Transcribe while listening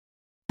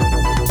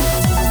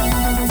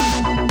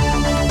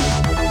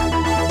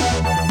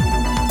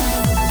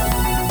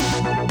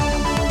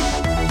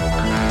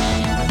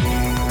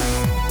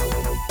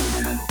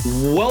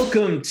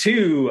Welcome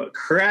to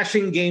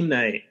Crashing Game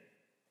Night.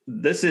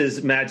 This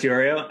is Matt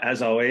Diorio,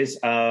 as always.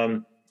 I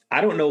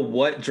don't know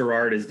what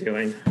Gerard is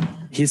doing.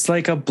 He's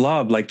like a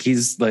blob. Like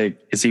he's like,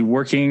 is he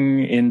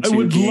working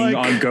into being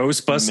on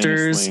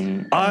Ghostbusters?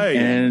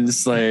 And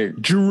it's like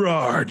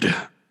Gerard,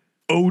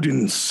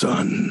 Odin's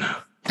son,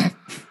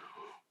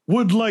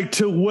 would like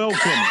to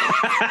welcome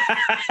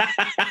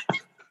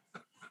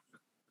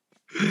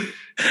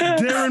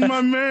Darren,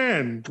 my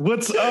man.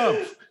 What's up?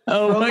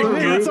 Oh my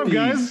God. What's up,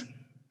 guys?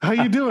 How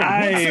you doing?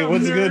 Hi,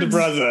 what's good,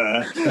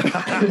 brother?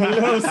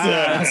 Hello, sir.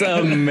 That's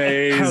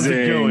amazing. How's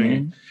it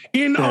going?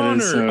 In That is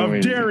honor so of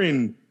amazing.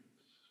 Darren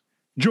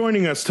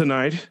joining us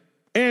tonight,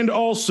 and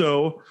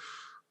also,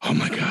 oh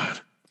my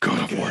God,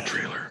 God of War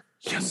trailer.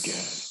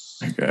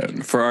 Yes. Okay.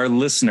 For our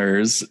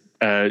listeners,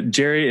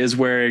 Jerry is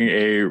wearing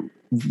a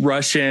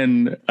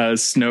Russian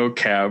snow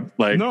cap.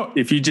 Like, No.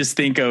 if you just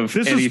think of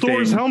This anything, is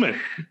Thor's helmet.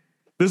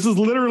 This is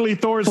literally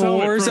Thor's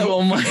helmet from,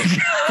 oh my God.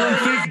 from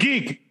Think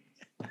Geek.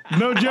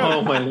 No joke.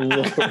 Oh, my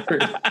Lord.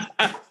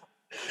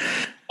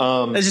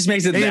 That just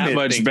makes it that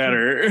much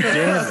better.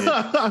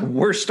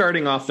 We're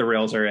starting off the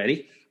rails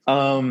already. I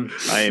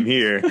am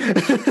here.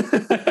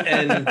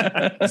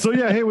 And So,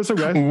 yeah, hey, what's up,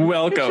 guys?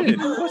 Welcome.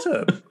 What's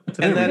up?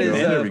 and that is,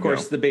 There we of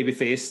course, go. the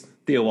babyface,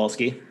 Theo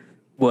Walski.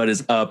 What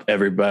is up,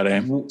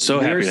 everybody? So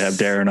happy to have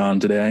Darren on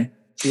today.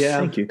 Yeah.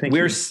 Thank you.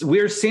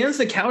 We're sans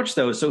the couch,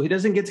 though, so he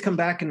doesn't get to come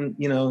back and,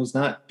 he's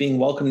not being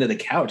welcomed to the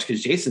couch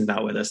because Jason's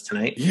not with us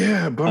tonight.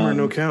 Yeah, bummer,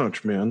 no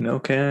couch, man. No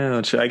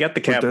couch. I got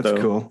the cap, But that's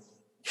though. cool.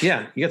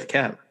 Yeah, you got the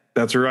cap.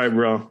 That's right,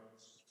 bro.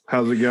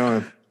 How's it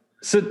going?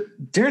 So,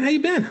 Darren, how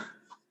you been?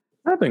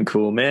 I've been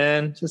cool,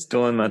 man. Just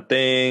doing my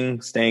thing,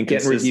 staying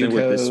Getting review consistent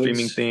with the codes.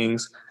 streaming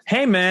things.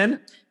 Hey,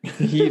 man.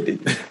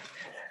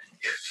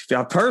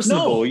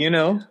 Personable,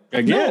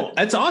 No,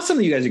 that's awesome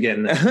that you guys are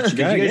getting that. You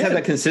guys Yeah. have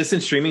that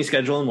consistent streaming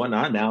schedule and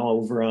whatnot now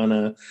over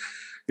on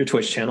your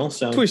Twitch channel.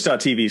 So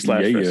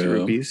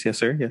Twitch.tv/Rupees. Yes,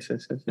 sir. Yes.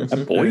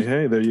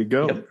 Hey, there you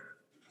go. Yep.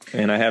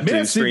 And I have to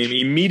Message. stream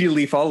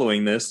immediately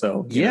following this,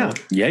 so Yeah,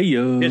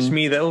 pitch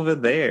me over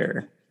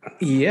there.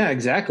 yeah,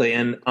 exactly.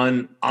 And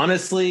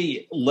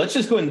honestly, let's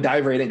just go ahead and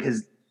dive right in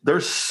because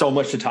there's so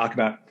much to talk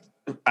about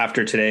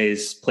after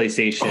today's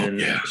PlayStation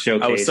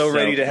showcase. I was so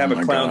ready to have Oh a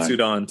my clown God. suit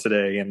on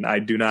today, and I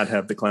do not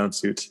have the clown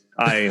suit.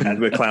 I am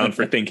the clown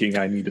for thinking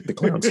I needed the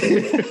clown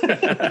suit.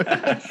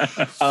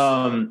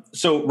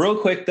 So real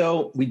quick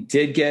though, we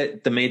did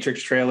get the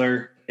Matrix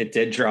trailer. It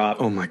did drop.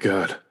 Oh my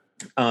God.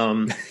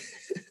 Um,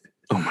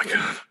 Oh my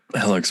God.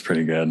 That looks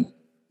pretty good.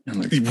 It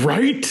looks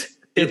Right?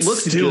 It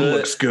looks still good.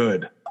 looks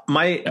good.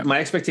 my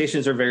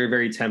expectations are very,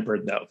 very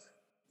tempered though,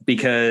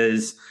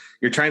 because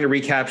you're trying to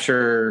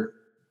recapture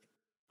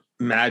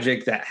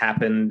magic that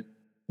happened,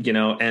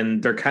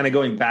 and they're kind of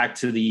going back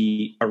to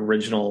the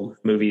original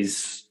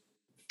movies.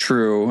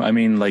 true. I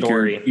mean, like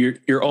Story.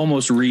 you're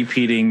almost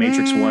repeating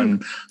Matrix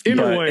 1 in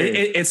a but way.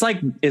 It's like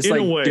In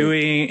a way.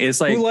 doing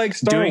Who likes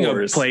Star doing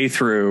Wars? a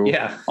playthrough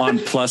Yeah. on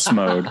plus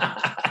mode.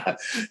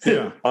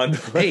 Yeah.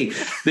 Hey,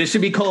 this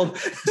should be called,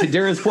 to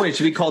Darren's point, it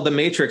should be called The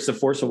Matrix: The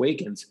Force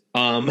Awakens.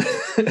 There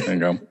you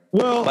go.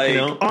 Well,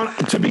 Like-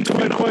 to be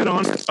quite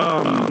honest,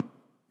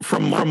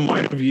 from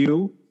my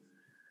view,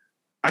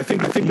 I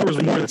think there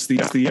was more that's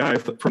the eye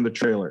from the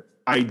trailer.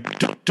 I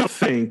don't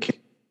think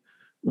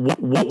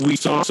what we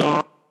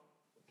saw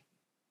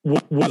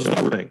was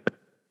everything.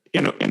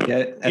 Yeah,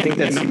 I think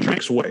that's in a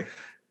Matrix way.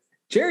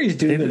 Jerry's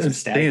doing some I think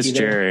staticky. it's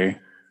there. Jerry.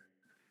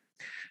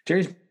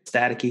 Jerry's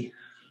staticky.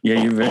 Yeah,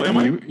 am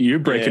I? you're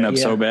breaking up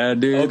Yeah. so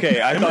bad, dude.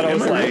 Okay, I thought I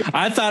was like,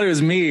 I thought it was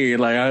me.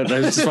 Like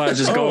that's why I was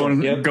just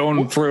going yep.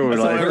 going through it.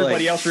 so Like,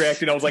 everybody else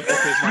reacted. I was like, okay,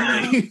 it's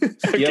not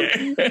me.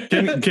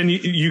 Yep. Can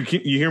you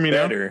hear me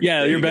now? Better. yeah,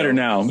 There you're you better go.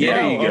 now. Yeah,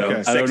 There you you go. go. Okay. I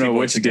don't Sexy know what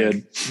voice you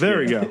did. There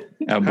we go.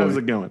 Oh, boy. How's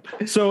it going?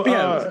 So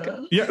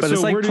yeah, But so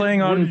it's like where playing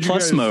where on did you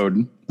plus guys-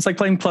 mode. It's like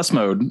playing plus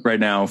mode right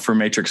now for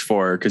Matrix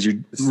 4 because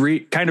you're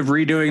kind of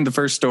redoing the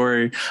first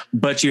story,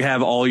 but you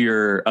have all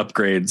your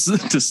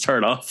upgrades to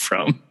start off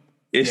from.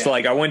 It's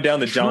like I went down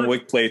the John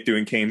Wick playthrough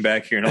and came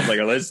back here, and I was like,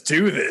 oh, let's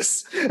do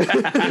this.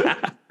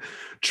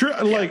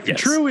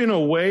 True in a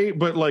way,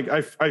 but like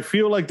I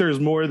feel like there's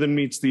more than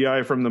meets the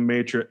eye from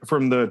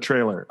the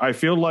trailer. I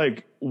feel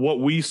like what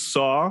we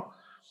saw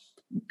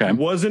Okay.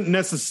 wasn't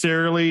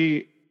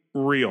necessarily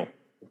real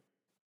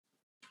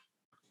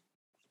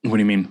What do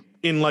you mean?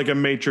 in like a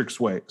Matrix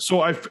way.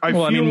 So I Well, I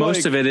feel mean, most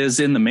like, of it is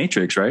in the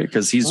Matrix, right?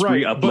 Because he's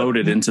Right,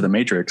 re-uploaded into the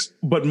Matrix.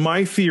 But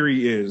my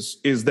theory is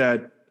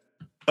that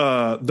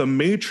the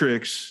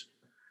Matrix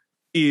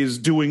is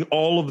doing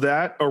all of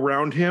that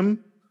around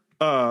him,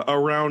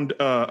 around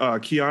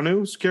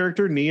Keanu's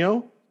character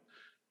Neo,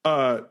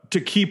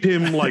 to keep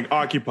him like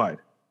occupied.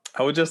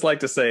 I would just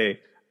like to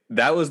say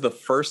that was the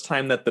first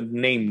time that the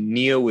name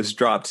Neo was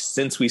dropped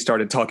since we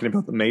started talking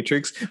about the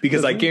Matrix,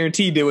 because I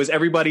guaranteed there was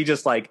everybody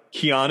just like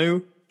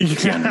Keanu.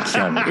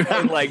 Keanu.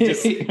 And like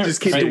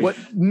just kidding. What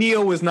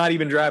Neo was not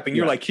even dropping.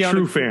 You're like Keanu,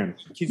 True fan.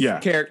 he's Yeah.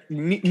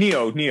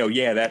 Neo.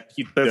 Yeah,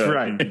 That's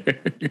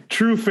right.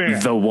 True fan.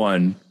 The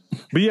one.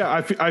 But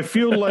yeah, I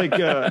feel like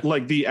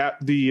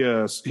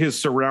his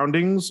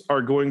surroundings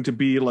are going to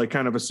be like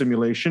kind of a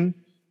simulation,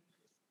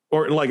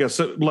 or like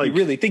You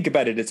really think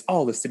about it, it's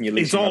all a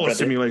simulation. it's all a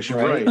simulation,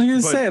 right? I was gonna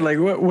But- say, like,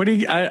 what do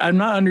you? I'm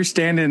not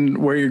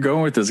understanding where you're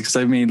going with this, because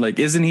I mean, like,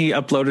 isn't he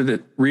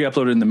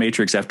re-uploaded in the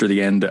Matrix after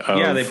the end of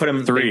Yeah, they put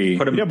him 3? They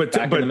put him Yeah, but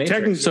back in the Matrix.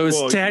 technically, So it's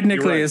well,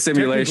 technically you're right. a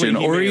simulation,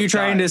 Technically, he or are may you have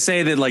trying died. to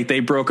say that like they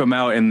broke him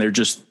out and they're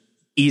just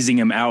easing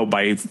him out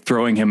by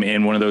throwing him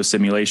in one of those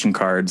simulation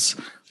cards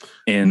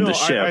in No, the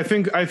ship?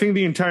 I think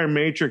the entire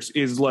Matrix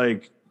is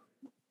like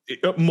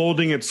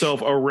molding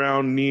itself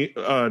around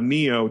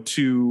Neo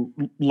to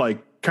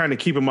like kind of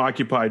keep him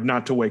occupied,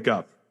 not to wake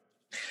up.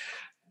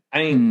 I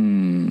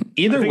mean, I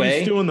either think way,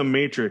 he's still in the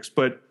Matrix,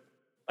 but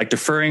like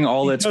deferring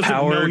all He its doesn't know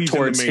power he's in the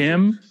towards Matrix.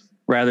 him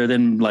rather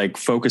than like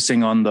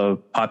focusing on the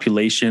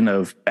population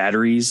of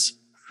batteries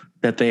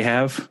that they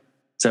have.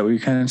 Is that what you're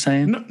kind of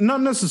saying? not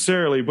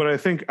necessarily. But I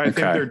think Okay.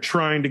 they're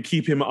trying to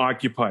keep him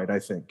occupied. I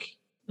think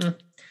Don't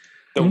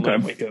Okay. let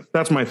him wake up.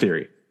 that's my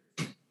theory.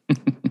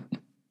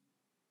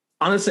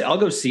 honestly, I'll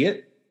go see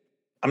it.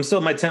 I'm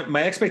still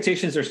my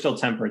expectations are still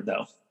tempered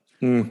though.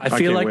 I feel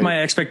can't like wait.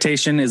 my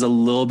expectation is a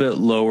little bit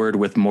lowered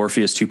with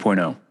Morpheus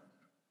 2.0.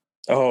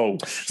 Oh,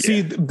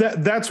 See,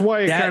 that's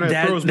why it kind of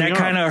throws me that off.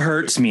 kind of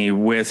hurts me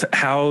with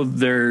how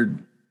they're.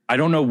 I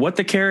don't know what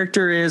the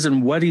character is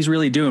and what he's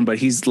really doing, but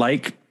he's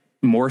like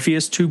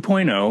Morpheus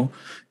 2.0,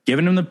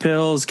 giving him the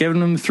pills,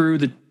 giving him through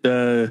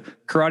the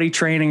karate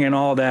training and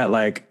all that.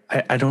 Like,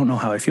 I don't know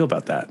how I feel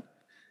about that.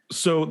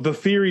 So the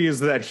theory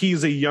is that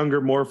he's a younger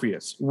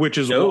Morpheus, which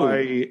is No.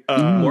 why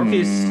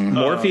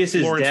Morpheus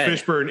is Lawrence dead.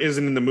 Fishburne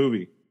isn't in the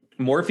movie.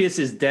 Morpheus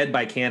is dead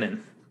by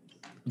canon.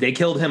 They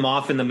killed him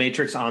off in the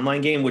Matrix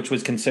Online game, which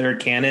was considered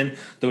canon.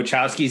 The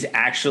Wachowskis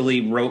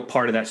actually wrote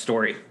part of that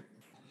story,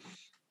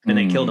 and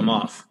they killed him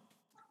off.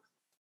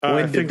 I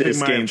When did think this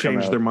they might game have come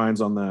changed out? their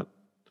minds on that.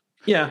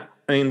 Yeah,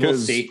 I mean, we'll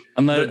 'Cause- see.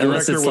 Unless director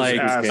it's was like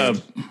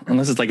asked.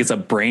 it's a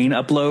brain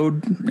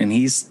upload and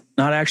he's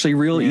not actually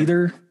real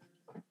either.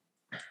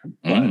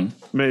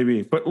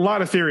 Maybe, but a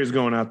lot of theories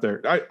going out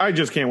there. I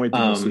just can't wait to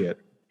go see it.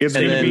 It's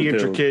and going to then- be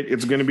intricate.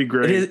 It's going to be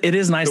great. It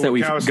is nice the that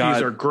we've Wachowskis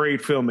got. are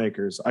great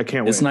filmmakers. I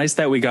can't wait. It's nice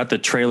that we got the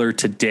trailer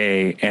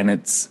today and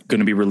it's going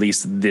to be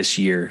released this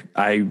year.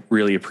 I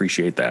really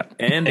appreciate that.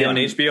 and on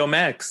HBO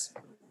Max.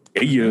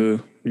 Yeah.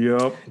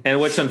 Yep. And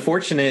what's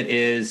unfortunate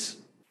is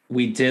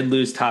we did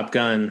lose Top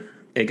Gun.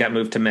 It got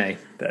moved to May.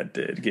 That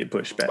did get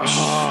pushed back.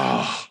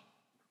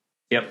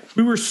 Yep.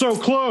 We were so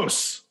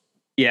close.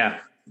 Yeah,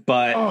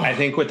 but I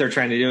think what they're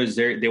trying to do is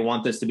they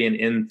want this to be an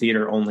in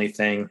theater only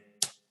thing,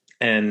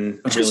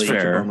 and Which is really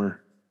fair.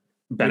 Bummer.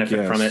 benefit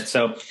Yes. from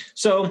it.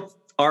 So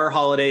our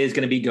holiday is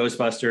going to be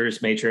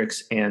Ghostbusters,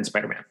 Matrix, and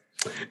Spider-Man.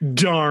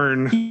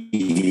 Darn.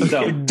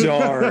 So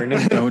Darn.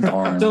 Oh,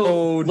 darn.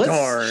 so let's-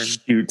 Darn.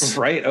 Shoot.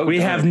 right? Oh, We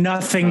darn. have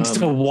nothing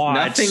to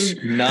watch.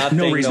 Nothing.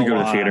 No reason to go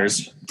to watch.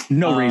 theaters.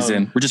 No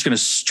reason. We're just going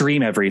to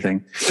stream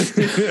everything.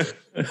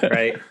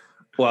 Right.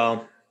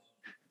 Well,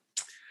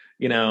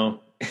 you know.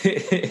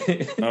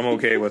 I'm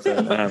okay with that.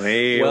 I'm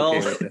Well-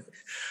 okay with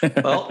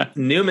it. Well,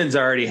 Newman's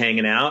already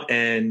hanging out,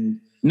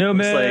 and No, looks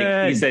man.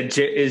 like he said,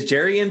 "Is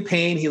Jerry in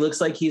pain?" He looks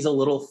like he's a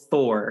little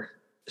Thor,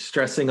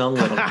 stressing on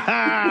little.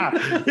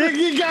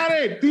 You got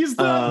it. He's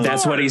the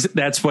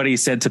That's what he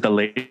said to the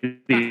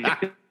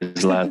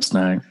ladies last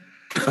night.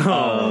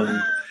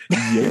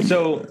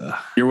 So,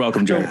 You're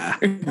welcome, Joe.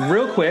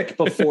 real quick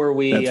before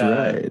we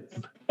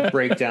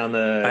break down I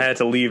the. had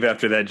to leave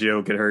after that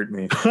joke. It hurt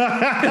me.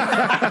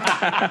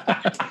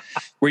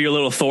 Were you a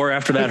little Thor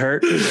after that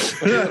hurt?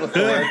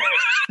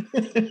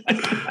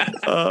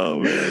 Oh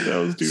man, that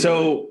was too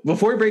So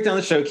before we break down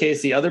the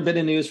showcase, the other bit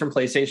of news from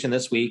PlayStation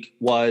this week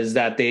was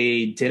that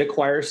they did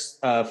acquire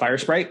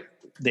Firesprite.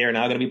 They are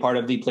now going to be part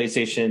of the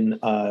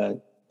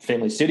PlayStation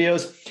Family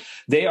Studios.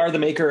 They are the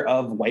maker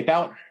of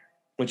Wipeout,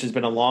 which has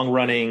been a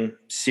long-running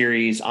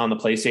series on the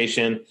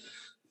PlayStation.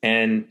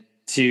 And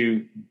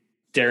to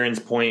Darren's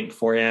point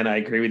beforehand, I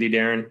agree with you,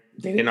 Darren.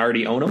 They didn't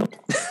already own them.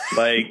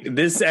 Like,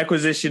 this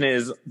acquisition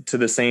is to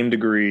the same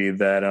degree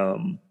that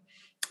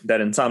that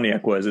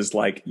Insomniac was. Is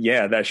like,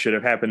 yeah, that should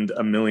have happened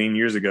a million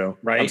years ago.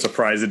 Right. I'm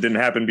surprised it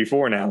didn't happen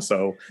before now.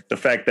 So the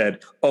fact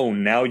that, oh,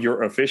 now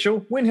you're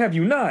official. When have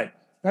you not?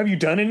 Have you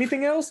done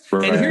anything else?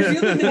 Right. And here's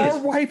the other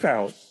More news.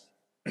 Wipeout.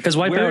 Because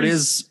Wipeout Where's-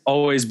 is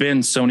always been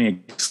Sony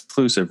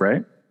exclusive,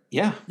 right?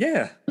 Yeah.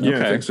 Yeah. Yeah,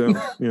 Okay. I think so.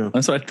 Yeah.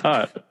 That's what I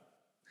thought.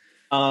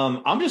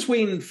 I'm just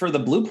waiting for the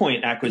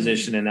Bluepoint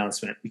acquisition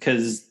announcement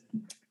because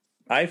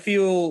I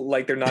feel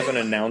like they're not going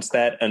to announce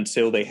that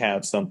until they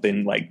have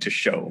something like to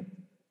show.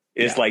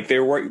 It's like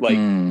there were like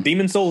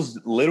Demon Souls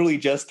literally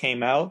just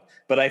came out,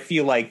 but I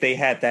feel like they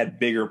had that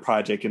bigger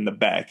project in the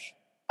back.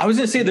 I was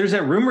going to say there's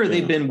that rumor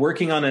they've been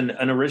working on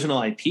an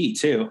original IP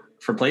too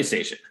for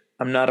PlayStation.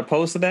 I'm not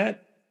opposed to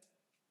that,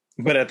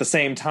 but at the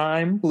same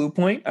time,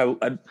 Bluepoint,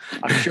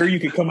 I'm sure you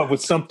could come up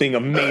with something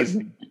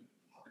amazing.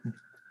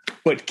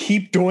 But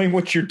keep doing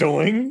what you're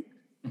doing,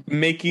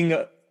 making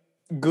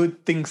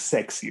good things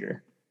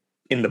sexier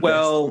in the best.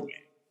 Well,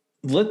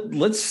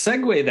 let's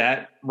segue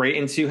that right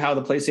into how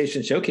the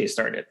PlayStation Showcase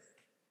started.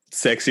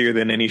 Sexier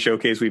than any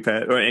showcase we've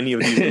had, or any of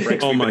these.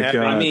 Oh my God.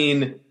 I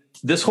mean,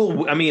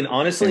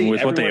 honestly, And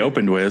with what they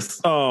opened with.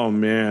 Oh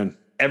man,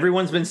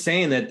 everyone's been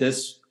saying that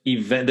this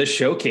event, this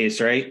showcase,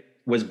 right,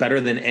 was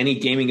better than any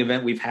gaming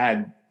event we've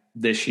had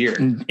this year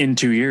in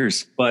 2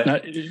 years.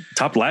 But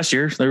top last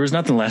year, there was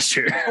nothing last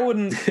year. I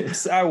wouldn't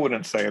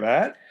say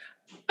that.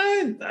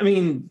 I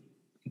mean,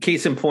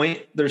 case in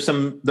point, there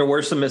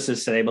were some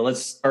misses today, but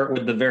let's start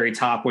with the very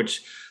top,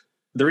 which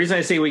the reason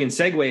I say we can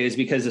segue is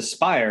because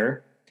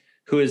Aspyr,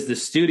 who is the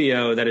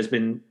studio that has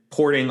been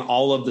porting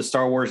all of the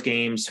Star Wars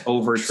games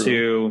over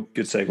to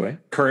good segue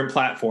current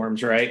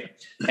platforms, right?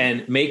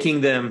 And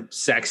making them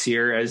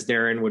sexier, as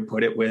Darren would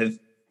put it with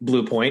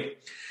Blue Point,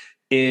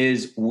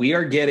 is we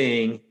are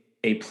getting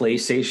a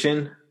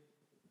PlayStation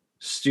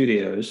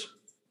Studios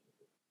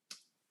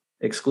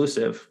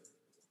exclusive.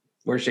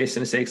 Where's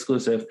Jason to say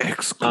exclusive?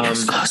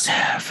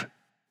 Exclusive.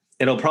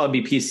 It'll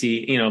probably be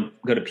PC,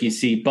 go to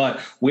PC,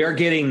 but we are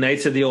getting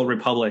Knights of the Old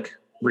Republic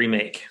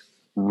remake.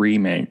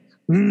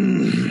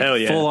 Hell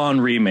yeah. Full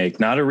on remake,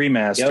 not a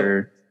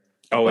remaster. Yep.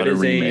 Oh, it is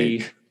a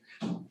remake.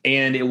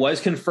 And it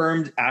was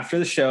confirmed after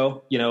the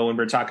show, when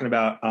we're talking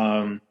about,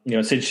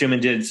 Sid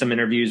Schumann did some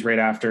interviews right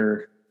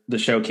after the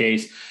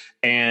showcase,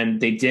 and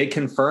they did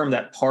confirm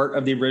that part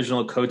of the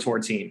original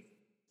KOTOR team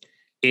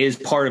is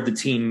part of the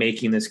team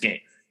making this game.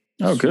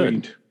 Oh, sweet.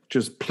 good.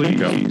 Just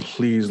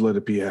please let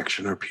it be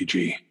action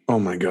RPG. Oh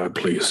my God,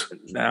 please.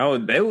 Now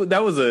that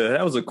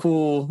was a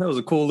cool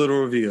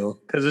little reveal,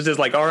 because it's just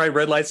like, all right,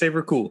 red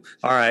lightsaber, cool.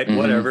 All right,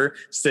 whatever.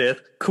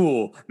 Sith,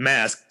 cool.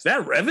 Mask, is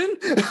that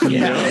Revan?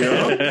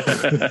 Yeah.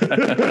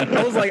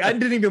 I was like, I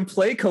didn't even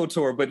play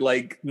KOTOR, but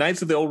like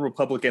Knights of the Old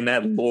Republic and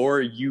that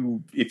lore,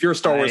 if you're a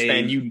Star Wars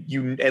fan,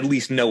 you at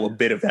least know a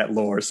bit of that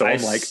lore. So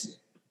I'm like,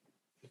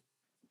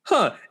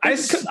 huh.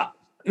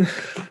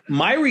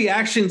 My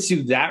reaction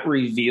to that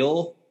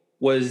reveal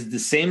was the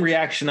same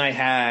reaction I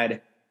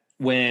had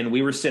when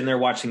we were sitting there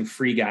watching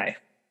Free Guy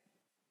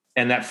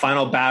and that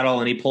final battle,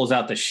 and he pulls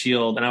out the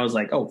shield, and I was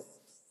like, oh,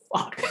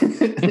 fuck,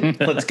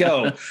 let's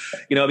go.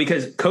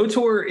 Because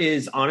KOTOR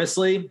is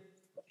honestly,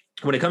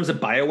 when it comes to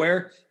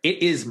BioWare,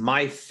 it is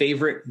my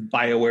favorite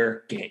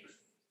BioWare game.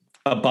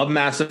 Above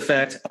Mass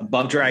Effect,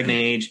 above Dragon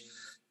Age,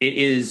 it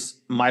is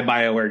my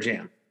BioWare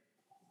jam.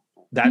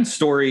 That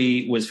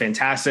story was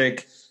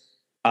fantastic.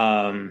 We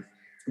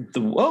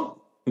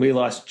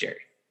lost Jerry.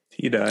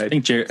 He died. I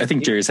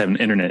think Jerry's having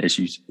internet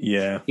issues.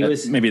 Yeah.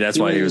 Maybe that's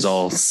why he was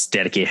all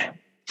staticky.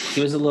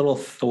 He was a little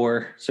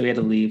Thor, so he had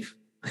to leave.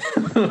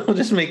 We'll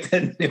just make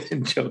that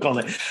joke all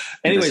night.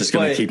 Anyways, this is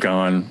going to keep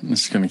going.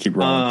 This is going to keep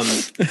rolling.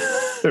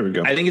 There we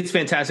go. I think it's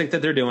fantastic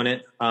that they're doing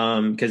it,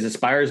 because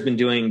Aspyr has been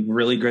doing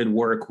really good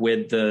work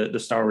with the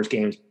Star Wars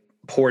games,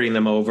 porting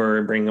them over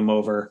and bringing them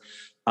over.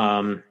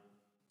 So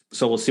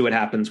we'll see what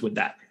happens with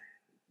that.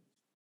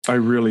 I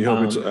really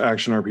hope it's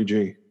action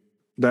RPG.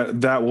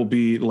 That will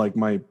be like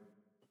my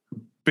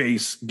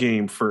base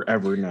game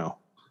forever now.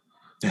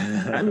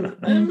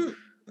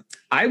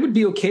 I would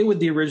be okay with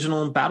the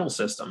original battle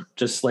system,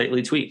 just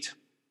slightly tweaked.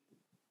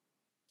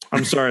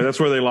 I'm sorry, that's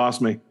where they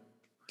lost me.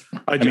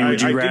 Would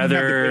you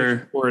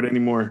rather for it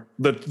anymore?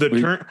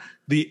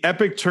 The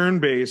epic turn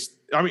based.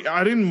 I mean,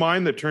 I didn't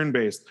mind the turn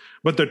based,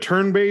 but the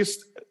turn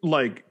based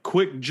like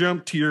quick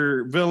jump to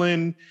your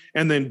villain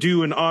and then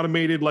do an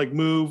automated like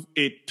move,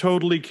 it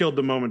totally killed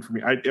the moment for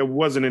me. I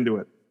wasn't into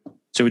it.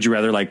 So would you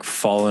rather like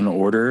Fallen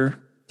Order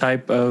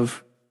type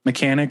of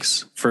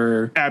mechanics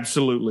for?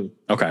 Absolutely.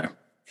 Okay.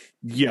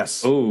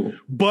 Yes. Oh,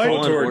 but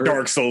KOTOR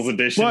Dark Souls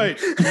edition. But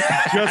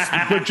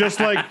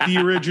just like the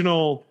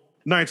original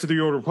Knights of the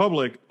Old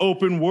Republic,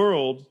 open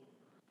world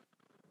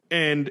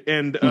and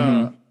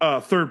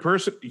third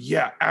person.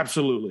 Yeah,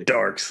 absolutely.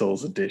 Dark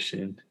Souls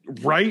edition.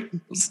 Right?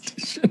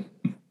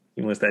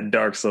 He wants that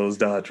Dark Souls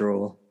dodge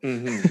roll.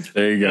 Mm-hmm.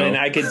 There you go. And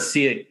I could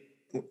see it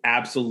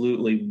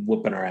absolutely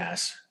whooping our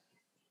ass.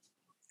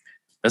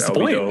 That's the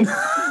point.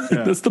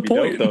 That's the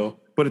point, though.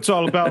 But it's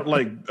all about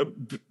like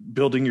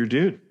building your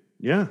dude.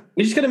 Yeah.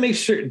 We just got to make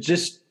sure,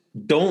 just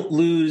don't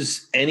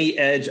lose any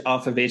edge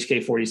off of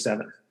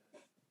HK-47,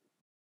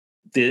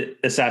 the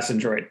assassin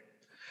droid,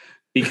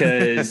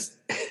 because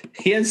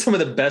he had some of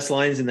the best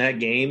lines in that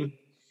game.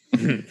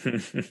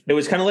 It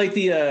was kind of like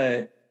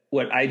the,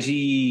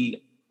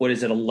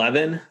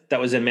 11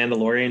 that was in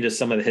Mandalorian, just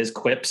some of his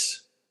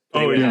quips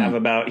that he would have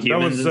about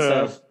humans and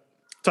stuff.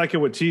 Taika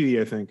Waititi,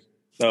 I think.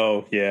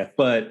 Oh, yeah.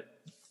 But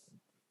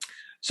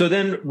so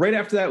then right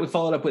after that, we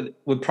followed up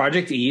with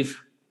Project Eve,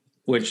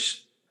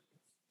 which.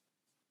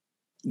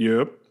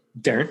 Yep.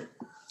 Darren.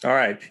 All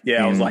right.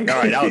 Yeah, I was like, all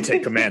right, I'll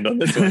take command on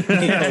this one.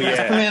 Hell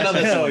yeah. Command on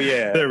this Hell one.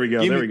 yeah. There we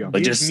go. There we go.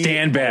 Like, just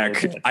stand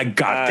back. I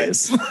got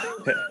this.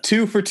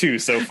 2 for 2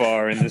 so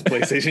far in this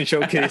PlayStation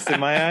showcase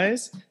in my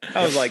eyes.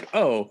 I was like,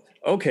 oh,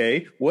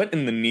 okay. What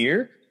in the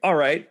near? All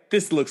right,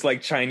 this looks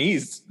like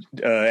Chinese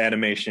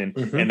animation.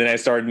 Mm-hmm. And then I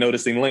started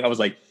noticing Link. I was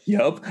like,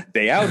 yup,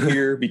 they out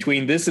here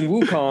between this and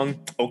Wukong.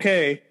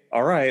 Okay,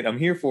 all right, I'm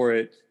here for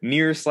it.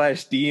 Near /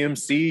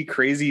 DMC,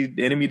 crazy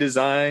enemy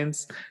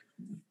designs.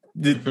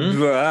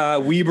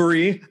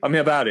 Weebery. I'm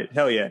about it.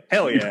 Hell yeah.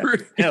 Hell yeah.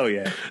 Hell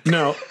yeah.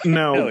 No,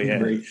 Hell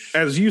yeah.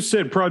 as you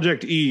said,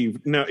 Project Eve.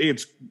 No,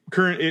 it's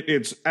current.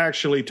 It's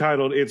actually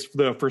titled. It's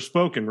the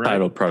Forspoken, right?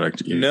 Title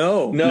product.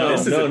 No,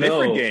 this is a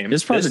different game.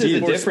 This This project is a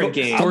is different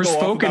game.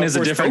 Forspoken is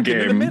a different Forspoken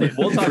in a game. minute.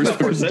 We'll talk about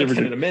Forspoken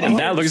in a minute. And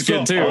that looks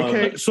good too.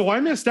 Okay, so I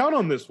missed out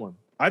on this one.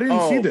 I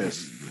didn't see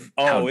this.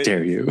 How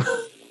dare you?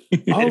 Oh,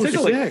 It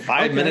took like sick.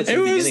 5 minutes. It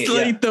at the was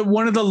beginning, like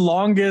one of the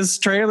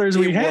longest trailers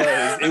we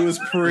had. It was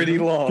pretty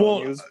long.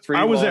 Well, It was pretty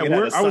I was long. at It had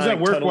work. a I was at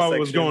signed work tunnel while it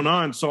was section. going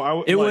on.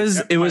 So It was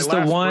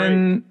the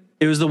one.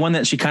 It was the one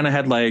that she kind of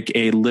had like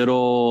a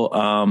little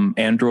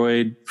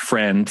android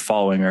friend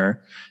following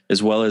her,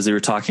 as well as they were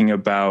talking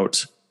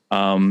about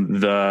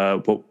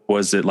what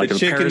was it, like The a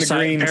chick in the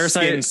green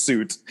parasite skin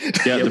suit.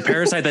 Yeah, the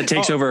parasite that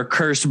takes over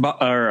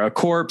a or a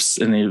corpse,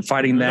 and they're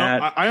fighting that.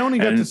 No, I only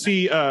got And- to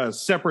see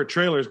separate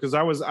trailers because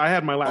I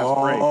had my last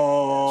break.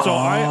 Oh, So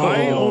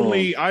I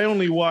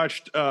only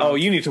watched.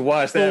 you need to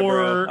watch that, Thor-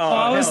 bro. Oh,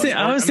 I was hell,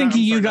 I was I'm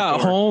thinking not- you I'm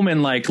got sorry, home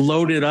and like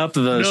loaded up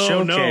the No,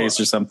 showcase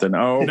or something.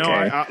 Oh, okay.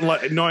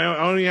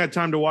 I only had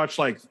time to watch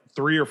like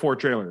 3 or 4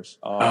 trailers.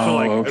 Oh,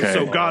 okay.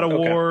 So God of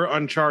Okay. War,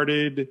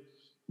 Uncharted,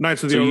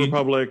 Knights of the So Old you-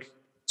 Republic,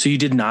 So you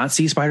did not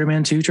see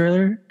Spider-Man 2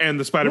 trailer? and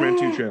the Spider-Man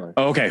 2 trailer.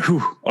 Oh, okay.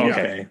 Whew. Okay.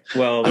 Okay.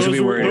 Well, I should Those be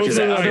were- worried. those because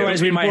are the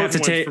Otherwise, we might have to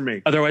important ones for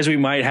me. Otherwise, we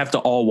might have to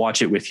all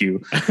watch it with you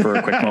for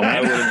a quick I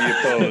moment. wouldn't be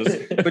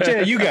opposed. But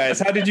yeah, you guys,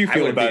 how did you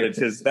feel wouldn't about be it?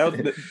 Because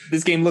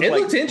this game looked it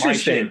like looked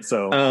interesting. my shit,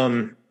 so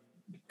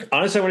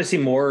honestly, I want to see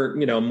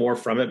more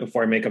from it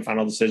before I make a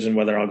final decision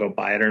whether I'll go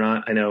buy it or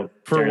not. I know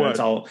For Darren,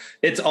 what?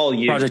 It's all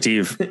you. Project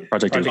Eve.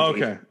 Project Eve.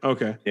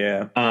 Okay.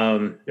 yeah.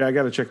 Yeah, I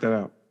got to check that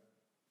out.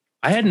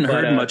 I hadn't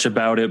But, heard much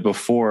about it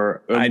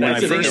before. When I didn't know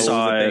it first was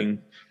saw a it, thing.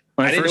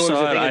 when I I didn't first know it was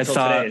a saw it, thing I until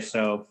thought today.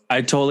 So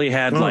I totally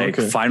had like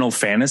okay. Final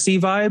Fantasy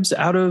vibes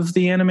out of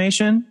the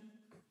animation.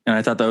 And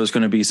I thought that was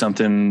going to be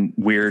something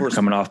weird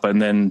coming off, but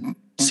then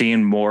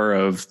seeing more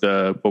of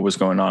what was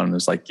going on, it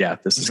was like, yeah,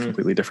 this is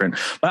completely different.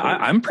 But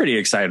I'm pretty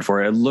excited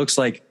for it. It looks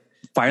like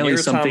finally Nier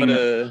something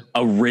Automata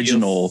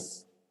original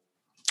feels-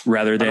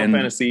 rather Final than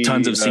Fantasy,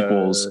 tons of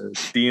sequels.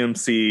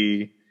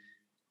 DMC,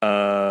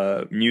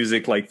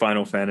 music like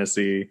Final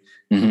Fantasy.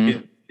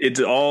 Mhm. It's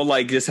all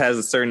like just has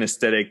a certain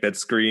aesthetic that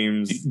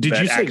screams Did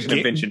that you say action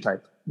adventure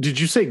type. Did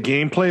you say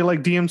gameplay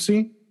like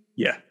DMC?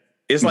 Yeah,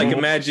 it's like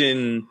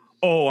imagine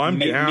Oh, I'm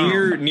down.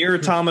 near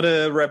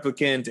Automata,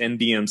 Replicant, and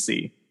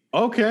DMC.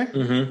 Okay.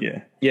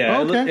 Yeah, yeah.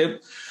 Okay.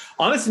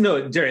 Honestly,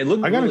 no, Darren, it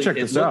looked. I gotta really, check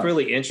it this looked out.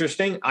 really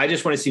interesting. I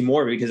just want to see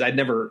more because I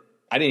didn't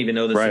even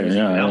know this Right, was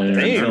even yeah, out I there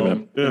didn't until,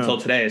 know that. until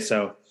today.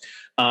 So,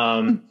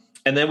 and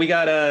then we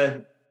got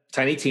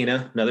Tiny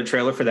Tina, another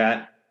trailer for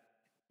that,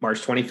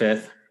 March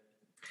 25th.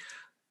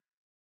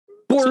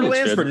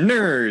 Borderlands good. for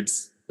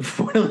nerds.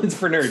 Borderlands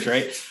for nerds,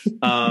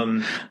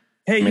 right?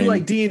 Hey, Man, you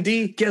like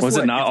D&D? Guess Was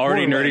what? it not It's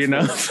already nerdy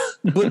Borderlands,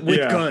 enough? but with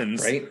Yeah.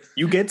 guns, Right.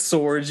 You get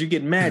swords, you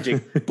get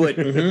magic, but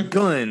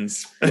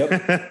guns.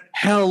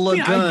 Hella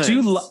Yeah, guns.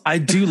 I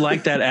do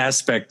like that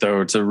aspect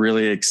though, to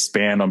really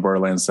expand on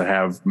Borderlands to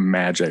have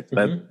magic.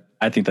 That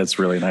I think that's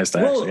really nice to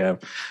Well, actually have.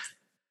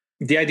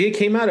 The idea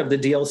came out of the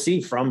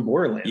DLC from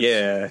Borderlands.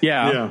 Yeah.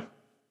 Yeah.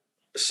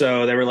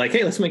 So they were like,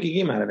 "Hey, let's make a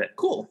game out of it."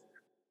 Cool.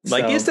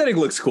 Like the aesthetic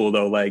looks cool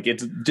though. Like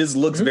it just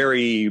looks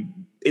very.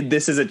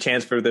 This is a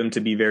chance for them to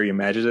be very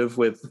imaginative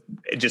with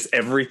just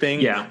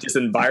everything. Yeah. just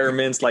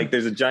environments. Like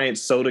there's a giant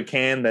soda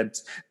can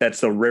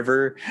that's a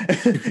river.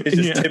 It's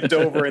just tipped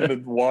over in the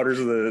waters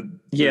of the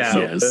Yeah.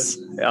 soda. Yes.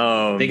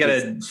 They got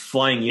a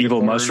flying Evil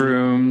unicorn.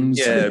 mushrooms.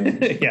 Yeah,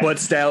 Yeah. Blood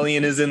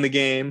Stallion is in the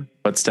game.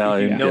 But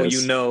Stallion. No, yes.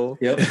 you know.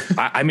 Yep.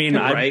 I mean,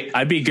 Right.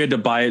 I'd be good to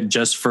buy it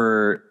just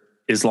for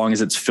as long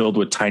as it's filled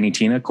with Tiny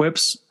Tina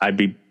quips. I'd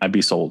be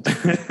sold.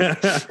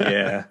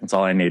 Yeah. That's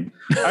all I need.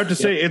 I have to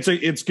say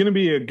it's going to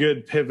be a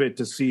good pivot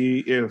to see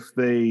if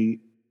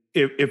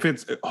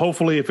it's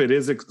hopefully if it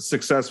is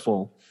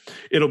successful,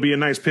 it'll be a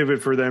nice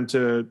pivot for them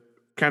to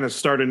kind of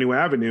start a new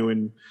avenue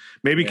and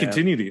maybe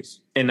continue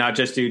these. And not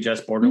just do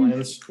just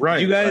Borderlands. Right.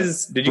 Did you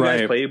guys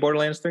Right. play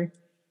Borderlands 3?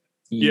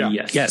 Yeah.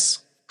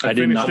 Yes. I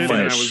did finished not it and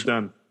I was finish.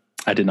 done.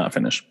 I did not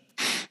finish.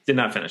 Did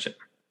not finish it.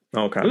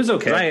 Okay. It was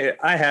okay.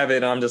 I have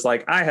it. I'm just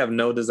like, I have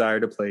no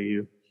desire to play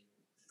you.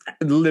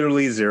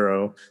 Literally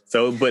zero.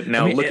 So, but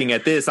now looking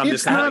at this, I'm it's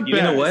just kind of not like,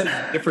 you know bad. what?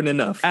 This is different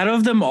enough. Out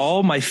of them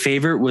all, my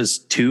favorite was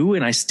 2,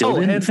 and I still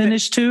didn't hands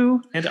finish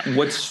 2. And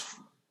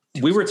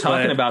we were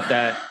talking But- about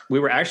that. We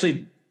were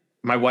actually,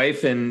 my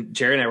wife and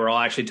Jerry and I were all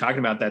actually talking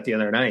about that the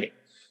other night.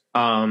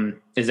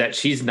 Is that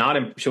she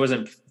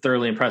wasn't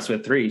thoroughly impressed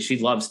with 3. She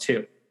loves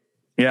 2.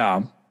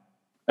 Yeah.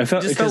 I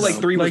felt, It just felt like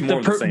 3 was more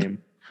of the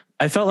same.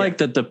 I felt like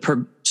that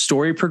the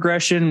story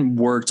progression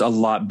worked a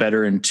lot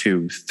better in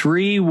 2.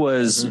 3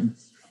 was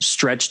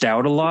stretched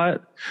out a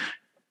lot.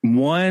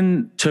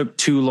 1 took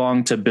too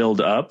long to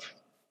build up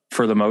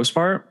for the most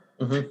part.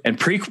 And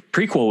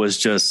prequel was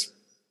just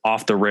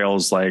off the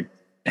rails, like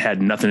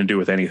had nothing to do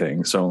with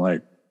anything. So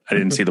like, I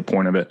didn't see the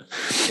point of it.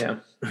 Yeah.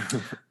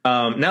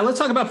 Now let's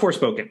talk about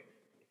Forspoken.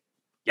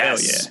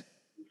 Yes.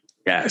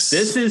 Yes.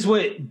 This is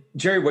what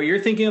Jerry, what you're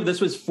thinking of. This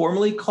was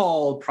formerly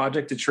called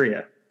Project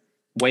Atria,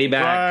 way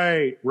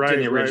back right,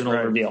 in the original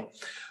reveal.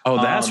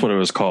 Oh, that's what it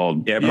was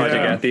called. Yeah,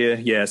 Project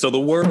Athia. Yeah, so the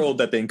world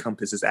that they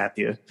encompass is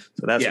Athia.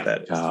 So that's what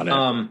that is. Got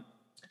it.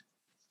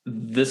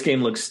 This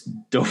game looks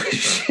dope as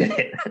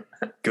shit.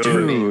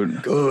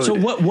 Dude. Good. So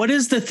what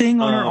is the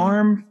thing on her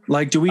arm?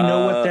 Like, do we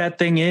know what that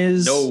thing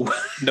is? Nope.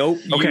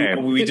 Okay.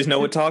 We just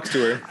know it talks to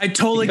her. I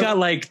totally got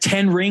like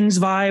 10 Rings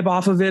vibe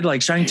off of it.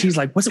 Like Shiny T's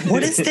like,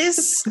 what is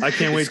this? I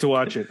can't wait to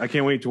watch it. I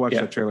can't wait to watch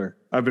that trailer.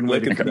 I've been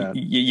waiting for that.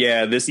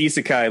 Yeah, this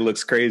isekai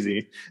looks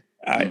crazy.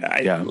 At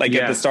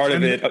the start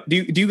of it. Do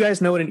you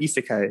guys know what an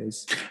isekai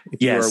is?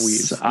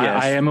 Yes,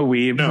 I am a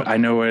weeb. No. I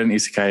know what an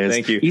isekai is.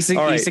 Thank you.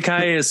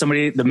 Isekai is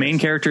somebody, the main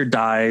character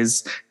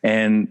dies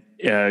and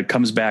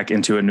comes back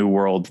into a new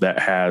world that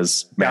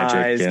has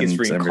magic and gets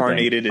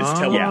reincarnated, is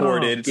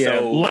teleported. Yeah.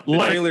 So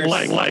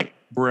like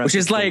which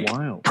is like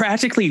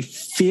practically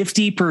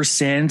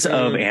 50%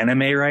 of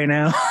anime right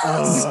now.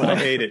 I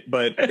hate it,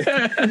 but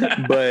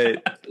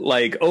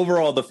like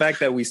overall, the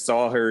fact that we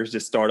saw her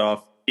just start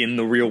off in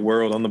the real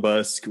world on the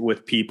bus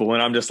with people,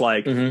 and I'm just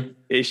like,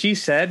 is she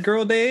sad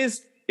girl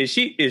days? Is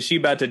she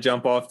about to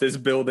jump off this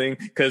building?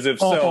 Because if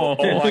so,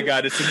 oh my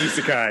god, it's an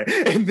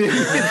isekai. And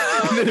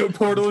then a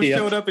portal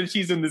showed up, and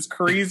she's in this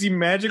crazy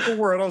magical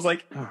world. I was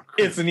like,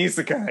 it's an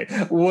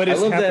isekai. What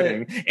is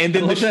happening? And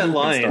then that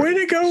line. Way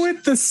to go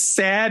with the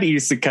sad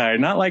isekai,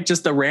 not like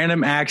just a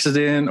random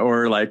accident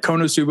or like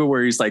Konosuba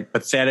where he's like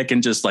pathetic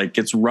and just like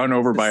gets run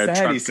over by a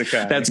truck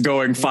isekai that's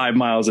going 5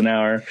 miles an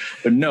hour.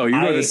 But no, you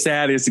go to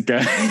sad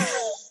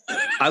isekai.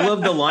 I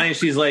love the line.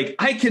 She's like,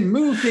 I can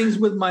move things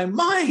with my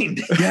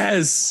mind.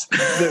 Yes.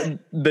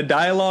 The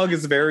dialogue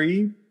is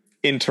very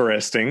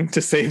interesting,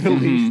 to say the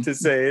least, to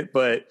say it.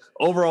 But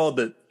overall,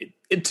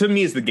 it to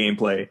me is the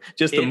gameplay.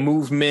 Just the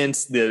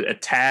movements, the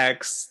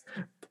attacks,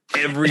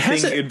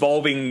 everything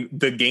involving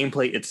the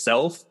gameplay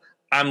itself.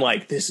 I'm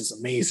like, this is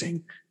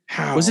amazing.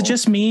 How? Was it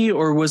just me,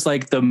 or was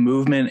like the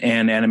movement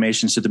and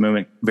animations to the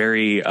movement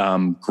very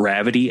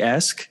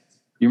Gravity-esque?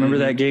 You remember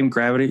that game,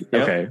 Gravity?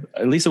 Yep. Okay.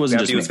 At least it wasn't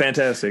Gravity was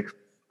fantastic.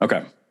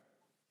 Okay.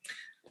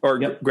 Or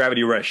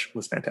Gravity Rush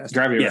was fantastic.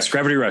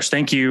 Gravity Rush.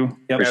 Thank you.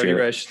 Yep. Gravity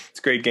Rush. It's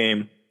a great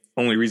game.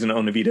 Only reason to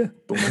own a Vita.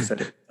 Boom, I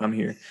said it. I'm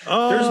here. Wait,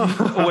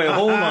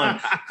 hold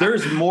on.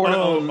 There's more to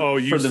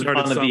own you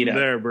started on the Vita.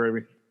 There,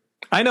 baby.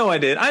 I know I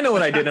did. I know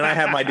what I did, and I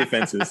have my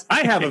defenses.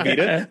 I have a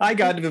Vita. I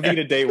got the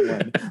Vita day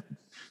one.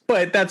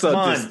 But that's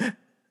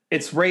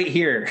it's right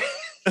here.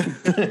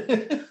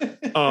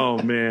 Oh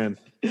man.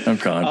 Oh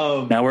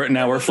god! Now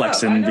we're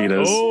flexing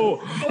Vitas.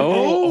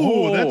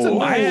 That's a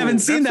I haven't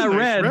seen that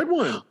red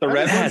one. The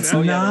red that's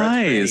one.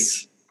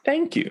 Nice.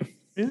 Thank you.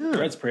 Yeah,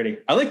 red's pretty.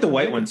 I like the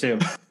white one too.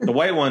 The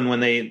white one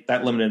when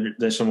that limited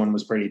edition one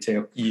was pretty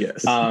too.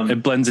 Yes,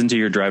 it blends into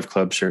your Drive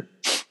Club shirt.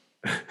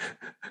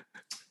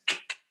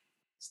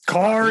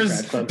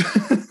 Cars.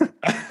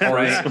 All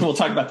right, we'll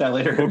talk about that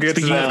later. We'll get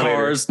to that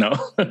cars. No.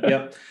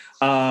 Yep.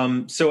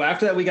 So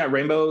after that, we got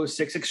Rainbow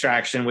Six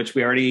Extraction, which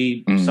we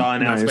already saw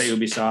announced by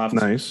Ubisoft.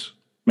 Nice.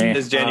 Man.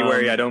 This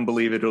January, I don't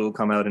believe it'll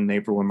come out in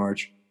April or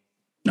March.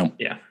 No.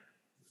 Yeah.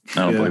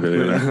 I don't believe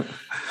it either.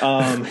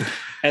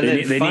 And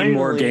they need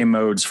more game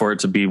modes for it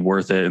to be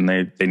worth it, and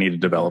they need to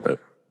develop it.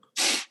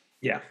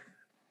 Yeah.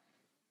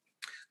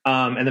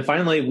 And then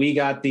finally, we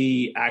got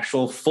the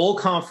actual full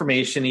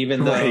confirmation,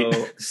 even though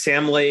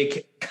Sam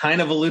Lake kind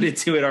of alluded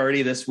to it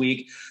already this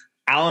week.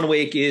 Alan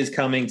Wake is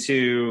coming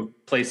to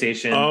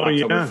PlayStation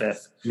October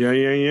 5th.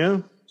 Yeah.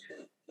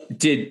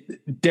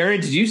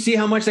 Darren, did you see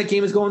how much that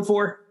game is going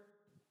for?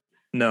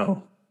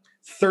 No.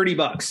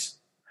 $30.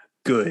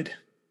 Good.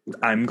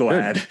 I'm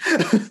glad.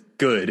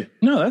 Good.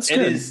 No, that's good.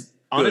 It is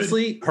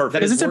honestly perfect.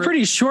 Because it's a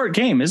pretty short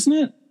game, isn't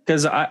it?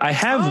 Because I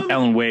have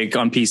Alan Wake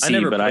on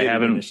PC, but I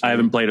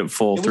haven't played it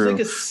full through.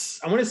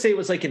 I want to say it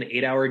was like an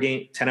 8-hour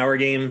game, 10-hour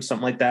game,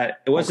 something like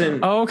that. It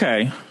wasn't. Oh,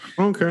 okay.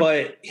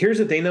 But here's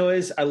the thing, though,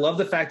 is I love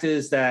the fact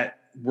is that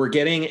we're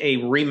getting a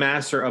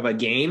remaster of a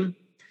game,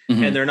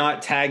 and they're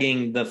not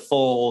tagging the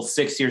full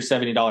 $60 or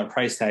 $70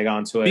 price tag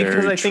onto it.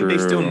 Because I think they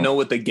still know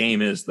what the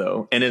game is,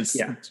 though, and it's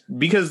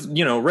because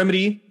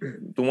Remedy,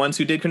 the ones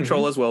who did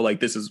Control as well, like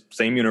this is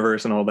same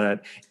universe and all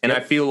that, and I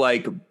feel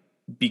like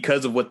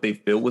because of what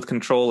they've built with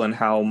Control and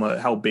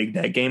how big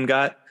that game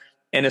got,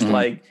 and it's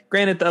like,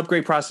 granted, the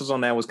upgrade process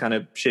on that was kind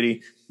of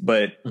shitty,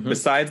 but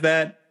besides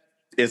that,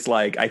 it's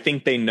like I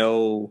think they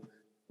know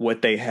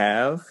what they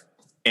have,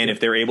 and if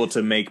they're able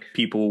to make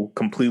people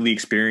completely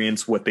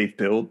experience what they've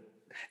built,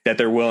 that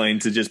they're willing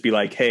to just be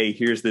like, hey,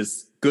 here's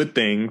this good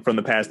thing from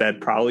the past that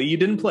probably you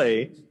didn't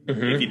play.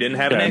 If you didn't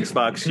have an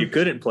Xbox, you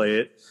couldn't play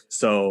it.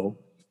 So,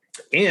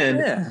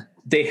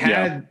 they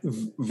had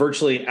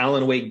virtually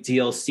Alan Wake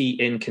DLC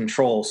in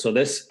Control. So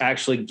this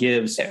actually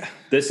gives,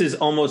 this is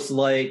almost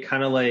like,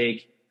 kind of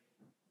like,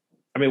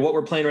 I mean, what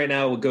we're playing right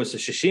now with Ghost of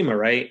Tsushima,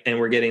 right? And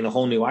we're getting the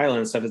whole new island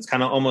and stuff. It's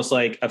kind of almost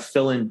like a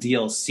fill-in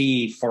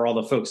DLC for all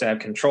the folks that have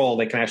Control.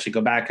 They can actually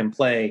go back and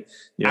play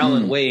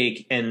Alan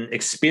Wake and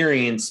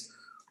experience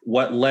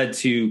what led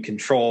to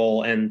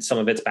Control and some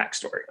of its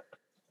backstory.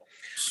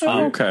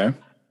 Okay.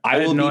 I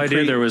had no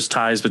idea there was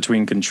ties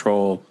between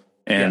Control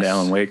and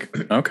Alan Wake.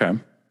 Okay.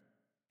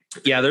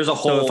 Yeah, there's a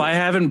whole. So if I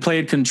haven't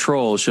played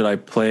Control, should I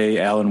play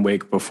Alan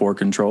Wake before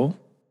Control?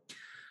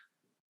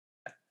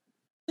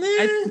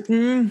 You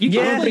can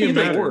play it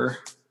before.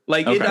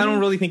 Like, I don't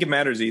really think it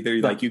matters either.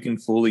 Like, you can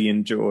fully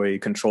enjoy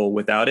Control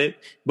without it,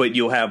 but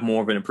you'll have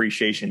more of an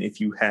appreciation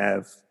if you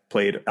have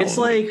played. It's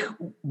like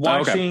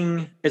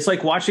watching. It's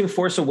like watching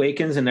Force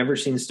Awakens and never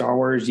seen Star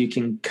Wars. You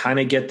can kind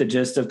of get the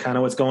gist of kind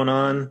of what's going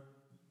on.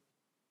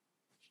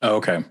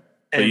 Okay,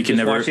 but you can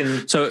never.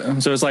 So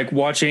it's like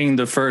watching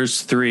the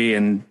first three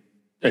and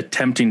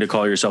attempting to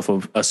call yourself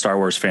a Star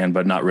Wars fan,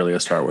 but not really a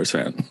Star Wars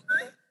fan.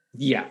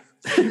 Yeah.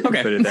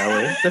 Okay. Put it that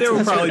way. There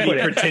will probably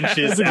be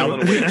pretentious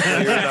Alan Wake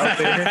players out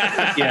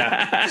there.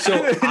 Yeah. So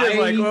I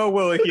like,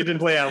 well, if you didn't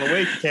play Alan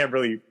Wake, you can't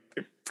really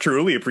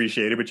truly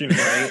appreciate it, but you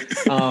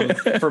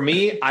know. For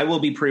me, I will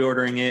be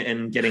pre-ordering it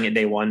and getting it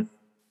day one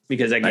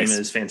because that game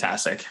is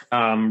fantastic.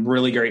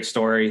 Really great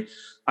story.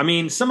 I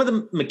mean, some of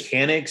the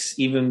mechanics,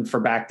 even for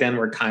back then,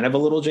 were kind of a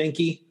little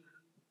janky,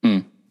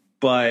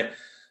 but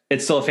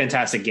it's still a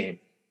fantastic game.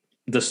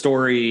 The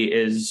story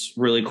is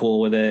really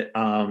cool with it.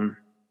 And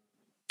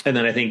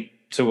then I think,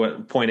 so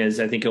what point is,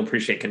 I think you'll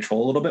appreciate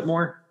Control a little bit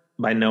more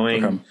by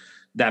knowing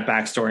that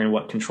backstory and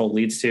what Control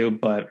leads to.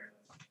 But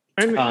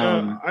I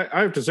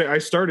have to say, I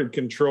started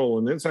Control,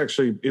 and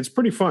it's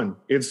pretty fun.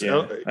 It's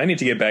I need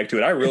to get back to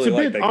it. I really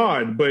like that. It's a bit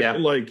odd,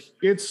 but like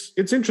it's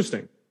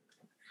interesting.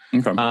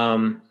 Okay.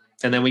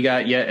 And then we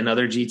got yet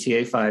another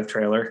GTA 5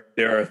 trailer.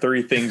 There are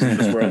 3 things in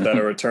this world that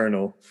are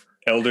eternal: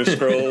 Elder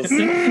Scrolls,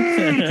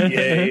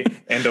 GTA,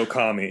 and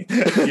Okami.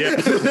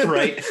 Yeah,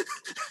 right.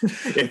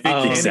 If it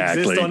can't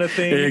exist on a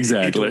thing,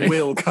 it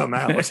will come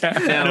out.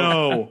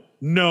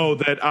 No,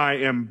 that I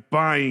am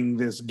buying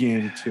this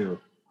game too.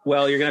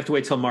 Well, you're gonna have to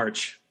wait till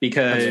March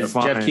because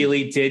Jeff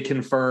Keighley did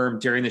confirm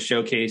during the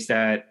showcase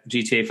that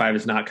GTA 5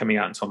 is not coming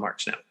out until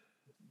March now.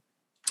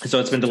 So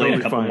it's been delayed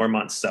a couple more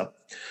months. So,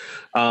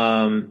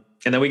 and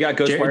then we got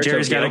Ghostwire.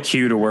 Jerry's got a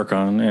queue to work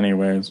on,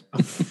 anyways.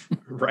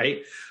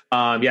 Right.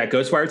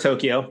 Ghostwire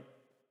Tokyo.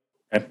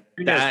 How do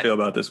you guys feel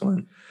about this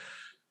one?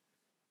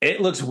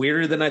 It looks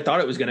weirder than I thought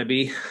it was going to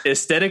be.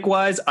 Aesthetic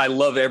wise, I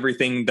love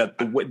everything that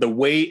the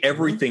way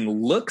everything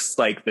looks,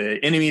 like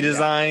the enemy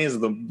designs,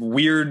 the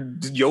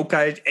weird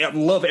yokai. I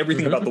love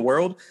everything about the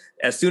world.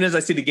 As soon as I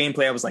see the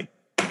gameplay, I was like,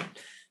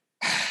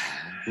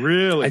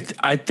 really?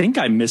 I think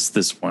I missed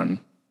this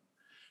one.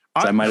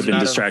 I might have been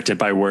distracted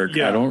by work.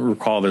 Yeah. I don't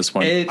recall this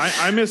one.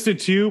 I missed it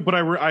too, but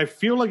I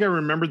feel like I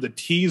remember the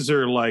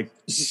teaser like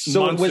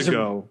months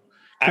ago.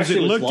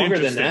 Actually, it looked longer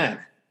than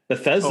that.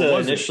 Bethesda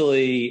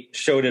initially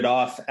showed it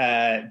off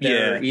at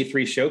their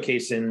E3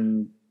 showcase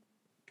in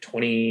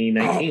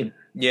 2019.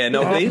 Yeah,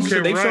 no, they've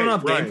shown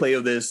off gameplay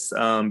of this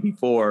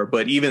before,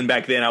 but even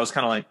back then I was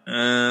kind of like,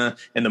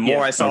 and the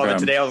more I saw it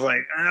today, I was like,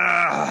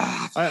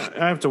 I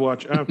have to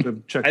watch. I have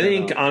to check. I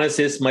think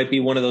honestly, this might be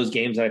one of those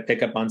games that I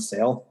pick up on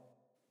sale.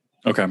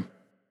 Okay.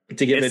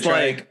 To give it a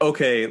try. Like,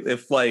 okay,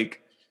 if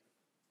like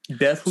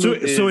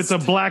Deathloop so it's a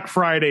Black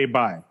Friday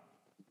buy.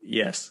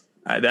 Yes.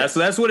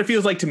 That's what it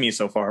feels like to me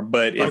so far.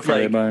 But it's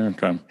like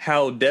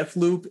how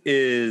Deathloop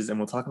is, and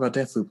we'll talk about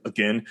Deathloop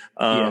again.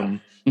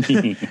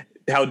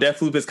 How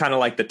Deathloop is kind of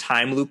like the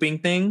time looping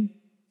thing.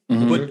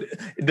 But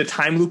the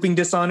time looping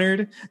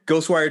Dishonored,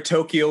 Ghostwire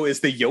Tokyo is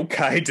the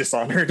yokai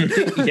Dishonored.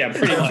 Yeah,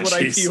 pretty much. That's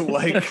what I feel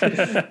like.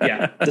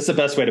 Yeah, that's the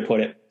best way to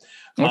put it.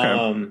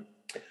 Okay.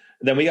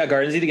 Then we got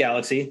Guardians of the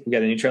Galaxy. We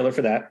got a new trailer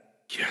for that.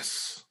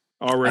 Yes.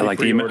 Already.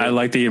 I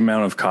like the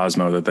amount of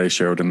Cosmo that they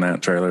showed in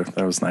that trailer.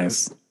 That was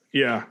nice.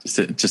 Yeah.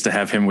 Just to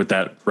have him with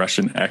that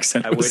Russian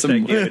accent out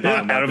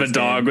of a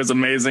dog was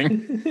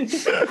amazing.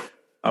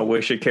 I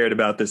wish it cared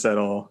about this at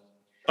all.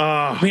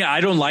 I mean,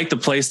 I don't like the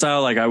play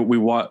style. Like we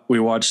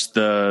watched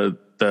the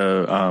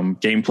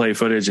gameplay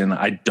footage, and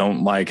I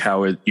don't like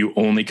how you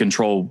only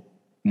control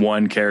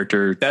one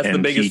character. That's and the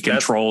biggest. He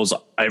controls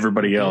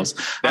everybody else.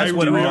 That's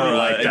what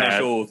our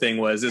initial thing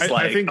was. It's it's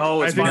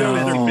Final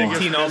Fantasy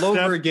 15 all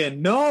over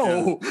again.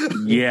 No.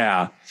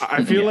 Yeah.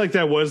 I feel like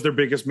that was their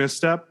biggest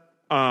misstep.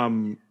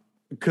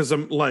 Because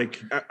I'm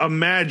like,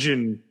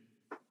 imagine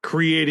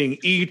creating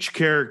each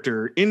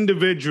character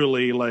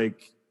individually,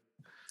 like.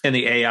 And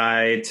the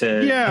AI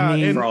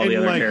to for all the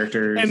other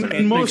characters.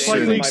 And most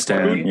likely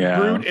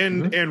Groot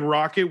and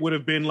Rocket would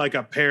have been like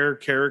a pair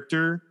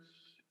character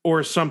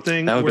or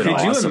something. Could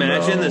you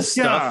imagine the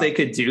stuff they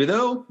could do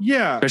though?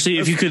 Yeah. Especially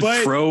if you could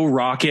throw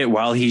Rocket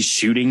while he's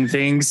shooting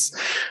things.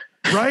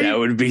 Right? That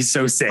would be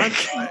so sick.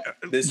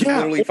 This is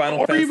literally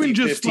Final Fantasy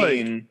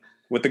 15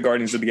 with the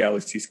Guardians of the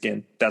Galaxy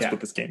skin. That's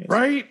what this game is.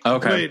 Right?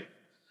 Okay. But,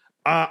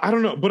 I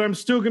don't know, but I'm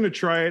still going to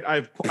try it.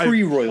 I've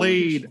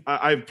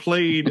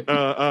played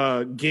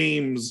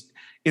games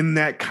in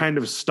that kind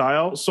of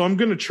style. So I'm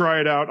going to try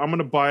it out. I'm going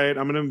to buy it.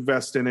 I'm going to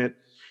invest in it.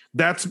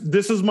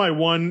 This is my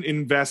one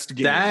invest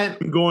game.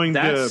 I'm going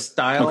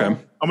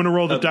to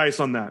roll the dice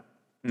on that.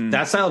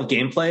 That style of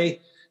gameplay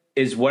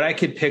is what I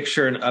could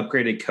picture an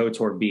upgraded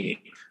KOTOR being.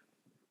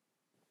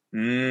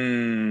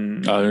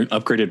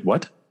 Upgraded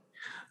what?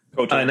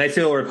 Knights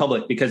of the Old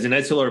Republic, because in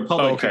Knights of the Old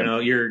Republic, okay. you know,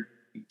 you're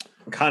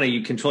kind of,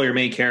 you control your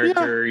main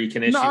character, you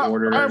can issue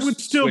orders. I would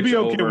still switch be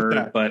okay over, with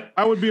that. But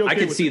I would be okay. I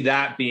could with see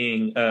that. that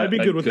being I'd be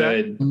good with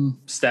that.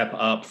 step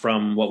up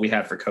from what we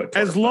had for KOTOR.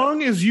 As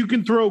long as you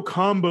can throw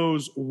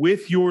combos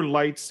with your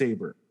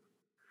lightsaber.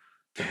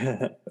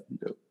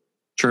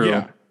 True.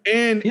 Yeah.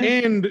 And I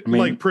mean,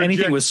 like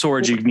anything with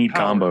swords, you need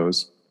power.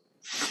 combos.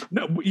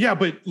 No, yeah,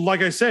 but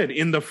like I said,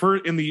 in the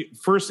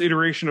first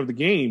iteration of the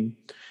game,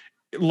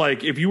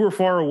 like if you were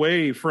far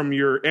away from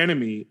your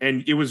enemy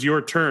and it was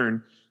your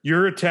turn,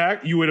 your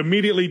attack, you would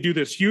immediately do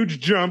this huge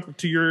jump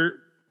to your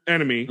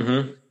enemy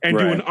and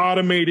do an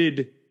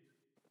automated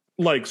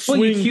like swing.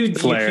 Well, you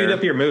queued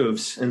up your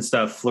moves and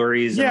stuff,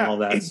 flurries and all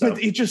that stuff.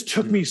 But it just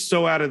took me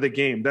so out of the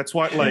game. That's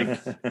why, like,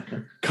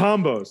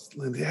 combos.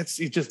 That's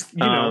it. Just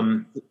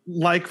know,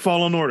 like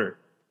Fallen Order.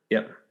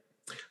 Yep.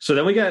 So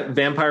then we got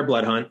Vampire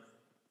Blood Hunt,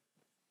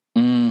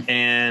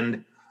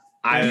 and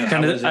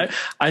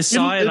I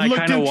saw it and I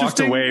kind of walked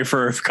away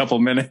for a couple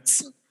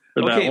minutes.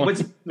 Okay,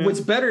 what's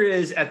better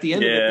is at the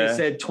end of it they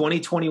said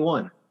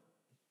 2021.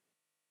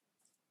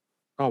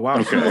 Oh wow!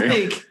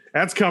 Okay. Like,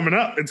 that's coming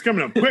up. It's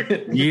coming up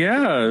quick.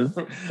 Yeah.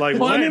 Like,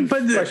 well, I mean,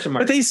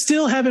 but they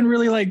still haven't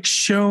really like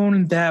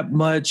shown that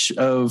much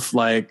of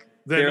like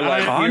They're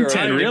like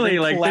content. Really,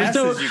 like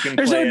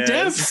there's no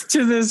depth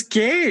to this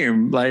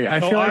game. Like I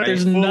feel like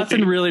there's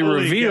nothing really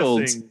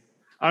revealed.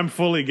 I'm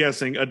fully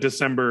guessing a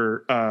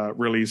December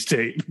release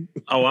date.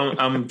 Oh,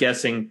 I'm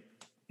guessing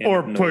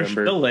or push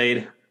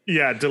delayed.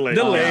 Yeah, delayed.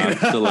 Delayed.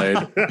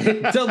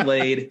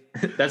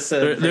 That's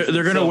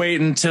they're going to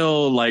wait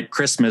until like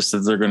Christmas that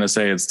they're going to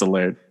say it's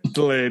delayed.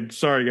 Delayed.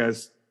 Sorry,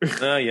 guys.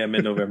 Yeah,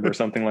 mid-November or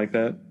something like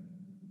that.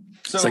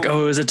 So, it's like,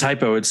 oh, it was a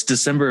typo. It's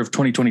December of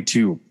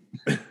 2022.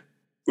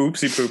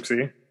 Oopsie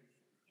poopsie.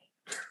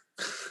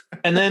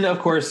 And then, of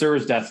course, there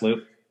was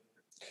Deathloop.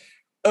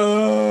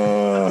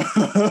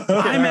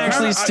 I'm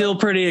actually still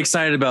pretty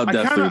excited about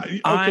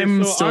Deathloop.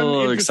 I'm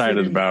still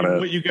excited about it.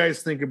 What you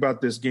guys think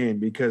about this game?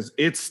 Because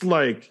it's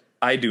like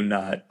I do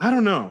not. I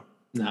don't know.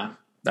 Nah,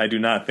 I do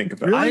not think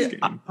about this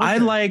game. I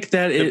like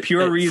that. The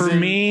pure reason for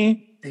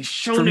me. They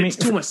showed it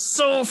to us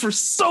for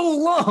so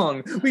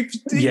long.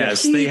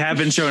 They have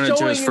been showing it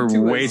to us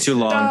for way too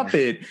long. Stop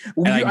it!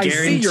 I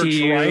see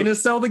you're trying to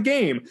sell the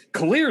game.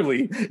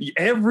 Clearly,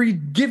 every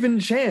given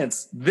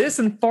chance, this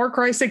and Far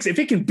Cry 6, if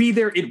it can be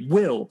there, it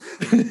will.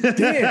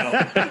 Damn!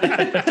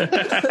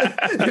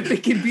 If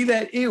it can be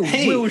that, it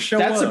will show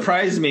up. That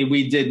surprised me.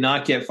 We did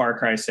not get Far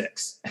Cry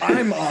 6.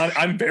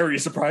 I'm very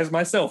surprised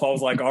myself. I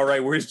was like, all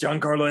right, where's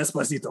Giancarlo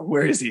Esposito?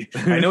 Where is he?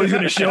 I know he's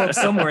going to show up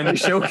somewhere in the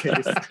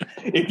showcase.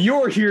 If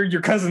you're here,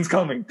 your cousin's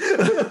coming.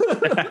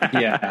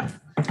 Yeah.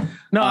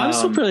 No, I'm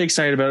still pretty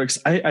excited about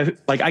it.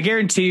 I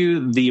guarantee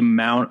you the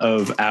amount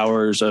of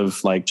hours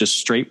of like just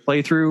straight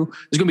playthrough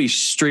is going to be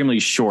extremely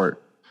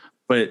short,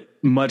 but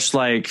much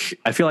like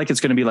I feel like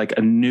it's going to be like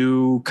a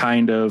new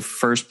kind of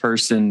first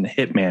person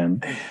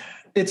Hitman.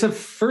 It's a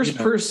first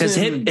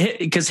person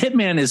because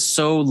Hitman is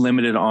so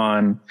limited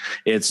on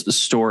its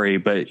story,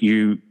 but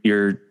you're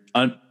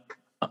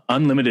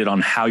unlimited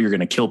on how you're going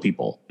to kill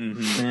people.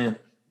 Mm-hmm.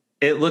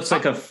 It looks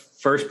like a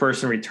first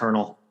person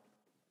Returnal.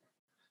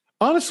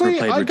 Honestly,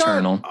 I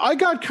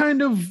got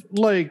kind of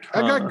like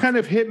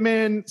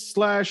Hitman /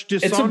 Dishonored.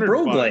 It's a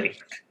roguelike.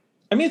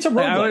 I mean, it's a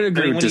roguelike. I would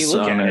agree with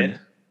Dishonored.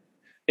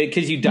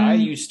 Because you die,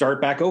 you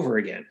start back over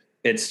again.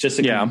 It's just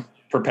a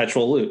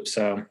perpetual loop.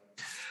 So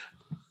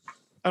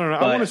I don't know.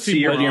 I want to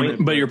see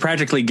but you're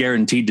practically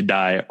guaranteed to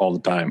die all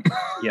the time.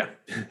 Yeah.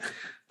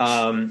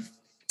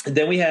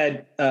 Then we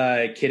had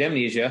Kid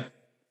Amnesia,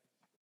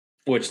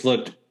 which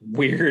looked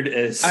weird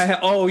as I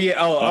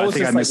was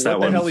just like,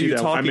 what the hell are you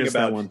talking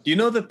about? You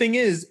know, the thing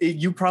is,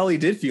 you probably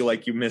did feel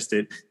like you missed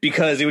it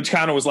because it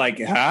kind of was like,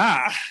 and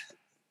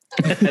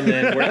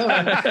then we're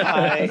done.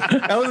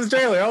 That was the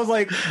trailer. I was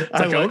like,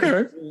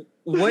 okay,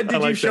 what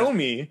did you show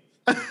me?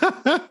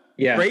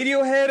 Yeah,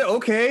 Radiohead.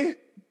 Okay,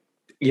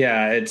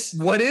 yeah, it's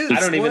what is? I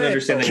don't even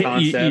understand the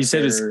concept. You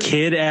said it's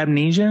Kid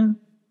Amnesia.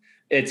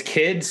 It's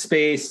Kid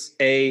space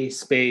A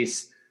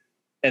space,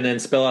 and then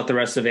spell out the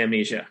rest of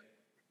Amnesia.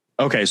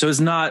 Okay, so it's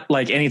not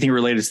like anything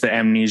related to the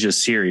Amnesia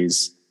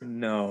series.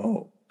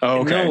 No.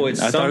 Oh, okay. No, I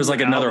thought it was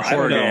like another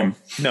horror game.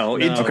 No,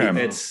 it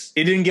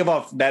didn't give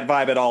off that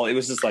vibe at all. It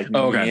was just like,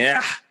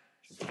 yeah.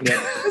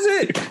 That was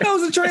it. That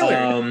was a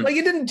trailer. Like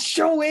it didn't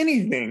show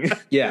anything.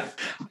 Yeah.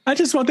 I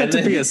just want that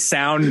to be a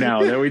sound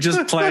now that we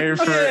just play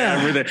for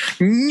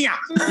everything. Yeah.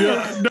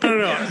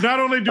 No.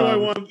 Not only do I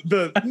want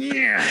the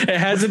it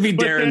has to be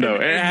Darren though.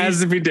 It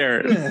has to be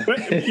Darren.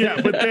 But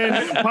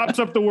then pops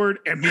up the word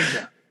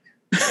amnesia.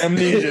 And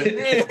then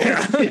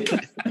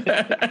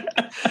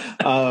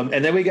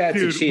we got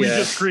Tsuchiya. We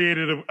just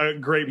created a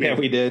great meme. Yeah,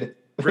 we did.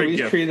 Great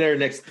we created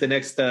the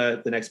next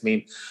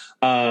meme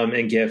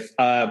and GIF.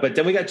 But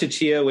then we got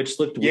Tsuchiya, which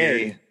looked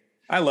weird.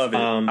 I love it.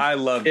 I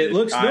love it. It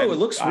looks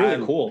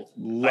really cool.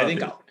 I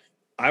think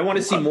I want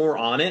to see more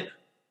on it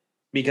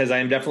because I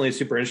am definitely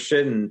super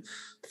interested in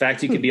the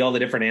fact you could be all the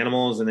different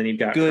animals and then you've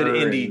got good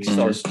indies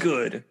are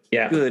good.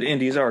 Yeah. Good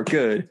indies are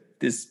good.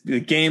 the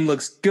game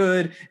looks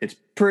good. It's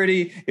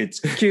pretty. It's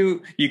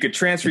cute. You could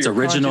transfer It's your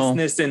original.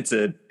 consciousness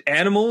into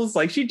animals.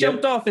 Like she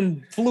jumped off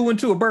and flew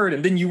into a bird,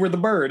 and then you were the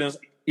bird. And I was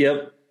like,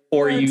 Yep.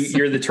 Or What?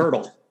 you're the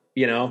turtle.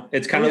 You know,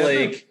 it's kind of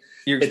like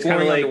you're it's kind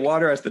exploring of like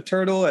underwater as the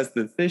turtle, as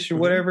the fish, or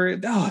whatever.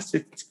 Oh,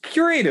 it's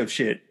creative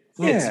shit.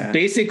 it's Yeah.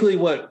 basically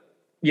what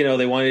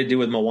they wanted to do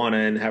with Moana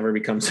and have her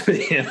become some of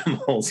the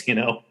animals.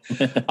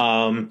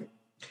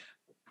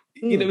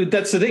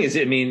 That's the thing is,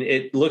 I mean,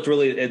 it looked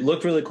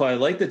really cool. I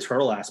like the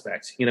turtle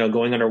aspect.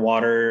 Going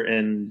underwater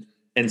and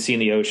seeing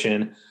the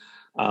ocean.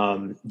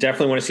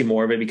 Definitely want to see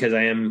more of it because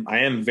I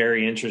am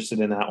very interested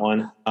in that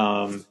one.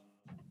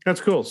 That's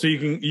cool. So you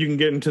can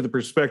get into the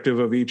perspective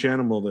of each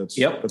animal that's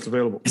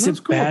available. Is That's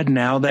it cool. bad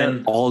now that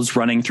And- all's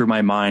running through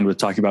my mind with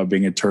talking about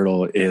being a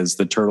turtle is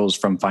the turtles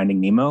from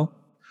Finding Nemo?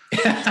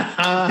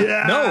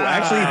 Yeah. No,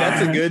 actually,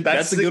 that's a good way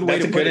That's to a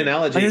put good it.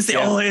 analogy. Like, it's the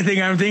Yeah. only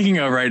thing I'm thinking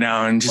of right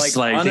now, and just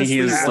Like, like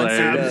thinking honestly, is once like,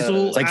 it,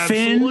 it's like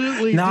Finn,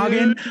 absolutely,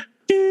 Noggin,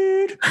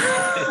 dude.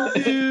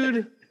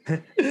 dude.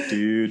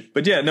 Dude.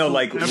 But yeah, no,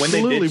 like when they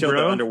Absolutely, did show the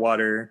bro.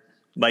 underwater,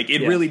 like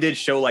it really did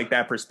show like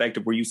that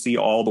perspective where you see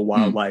all the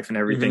wildlife and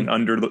everything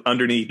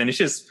underneath, and it's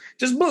just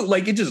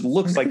like it just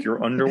looks like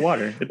you're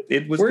underwater.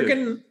 It was We're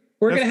good.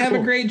 gonna have a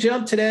cool. great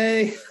jump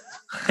today.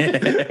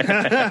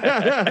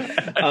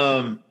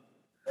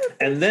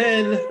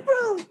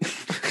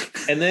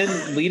 And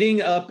then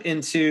leading up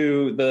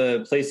into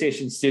the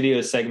PlayStation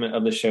Studios segment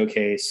of the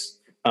showcase,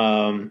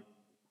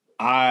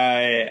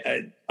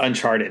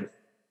 Uncharted.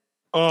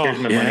 Oh, Here's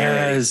my money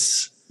already.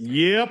 Yes.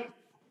 yep.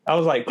 I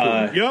was like, cool.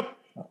 Yep.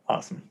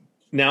 Awesome.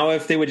 Now,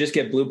 if they would just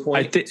get Blue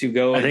Point to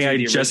go, I think into I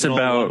the just original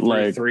about, 1 through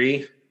like-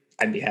 3,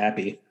 I'd be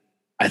happy.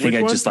 I think Which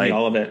I one? just Like like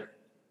all of it.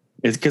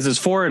 it's because it's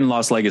 4 in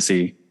Lost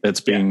Legacy that's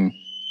being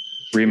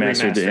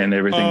remastered Remastered. and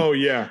everything. Oh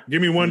yeah.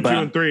 Give me 1, 2, But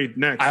and 3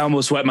 next. I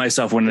almost wet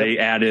myself when they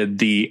added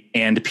the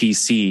and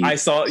PC. I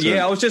saw.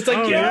 I was just like,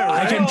 Oh, yeah, yeah,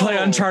 I can play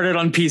oh. Uncharted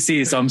on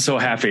PC, so I'm so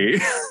happy.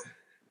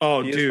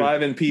 oh, dude.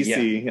 PS5 and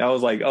PC. I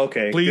was like,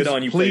 okay, Please- good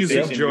on you. please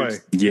PlayStation. enjoy.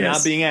 You're Yes.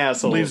 not being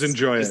assholes. Please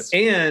enjoy it.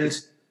 And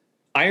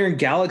Iron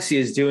Galaxy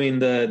is doing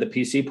the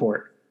PC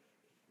port,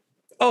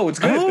 Oh, it's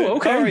good. Oh, then.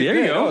 okay. All right, There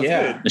you good. go. Oh, it's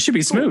Yeah. good. It should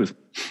be smooth.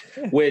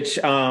 which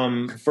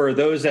for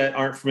those that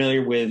aren't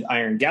familiar with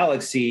Iron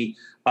Galaxy,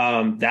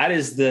 that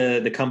is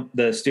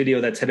the studio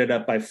that's headed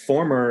up by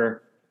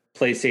former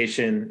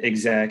PlayStation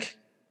exec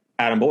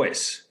Adam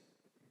Boyce.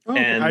 Oh,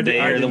 And I did- they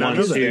I are did the not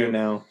ones know that. to-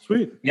 now.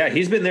 Sweet. Yeah,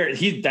 he's been there.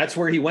 That's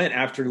where he went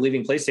after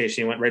leaving PlayStation.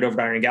 He went right over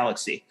to Iron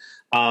Galaxy,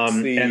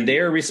 See. and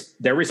they're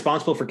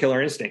responsible for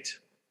Killer Instinct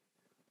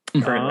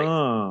currently.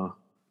 Ah.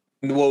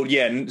 Well,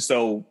 yeah.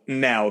 So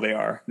now they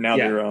are. Now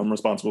Yeah. they're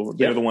responsible.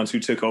 They're Yep. the ones who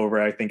took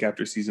over. I think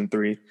after season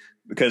 3,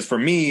 because for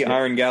me,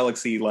 Iron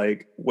Galaxy,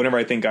 like whenever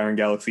I think Iron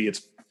Galaxy,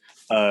 it's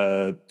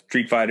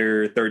Street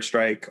Fighter Third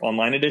Strike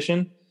Online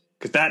Edition,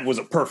 because that was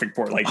a perfect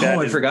port. Like that.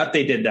 I is- forgot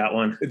they did that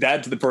one.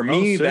 That's for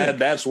me. sick.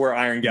 That's where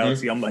Iron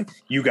Galaxy. I'm like,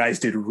 you guys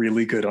did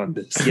really good on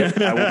this. Yep.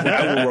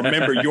 I will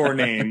remember your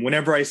name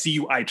whenever I see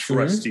you. I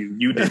trust you.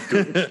 You did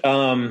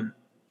good.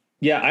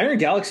 Yeah, Iron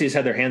Galaxy has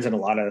had their hands in a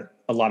lot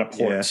of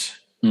ports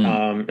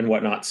and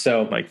whatnot.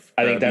 So Like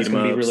I think that's beat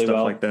 'em going to be up, really stuff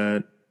well. like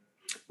that.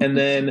 And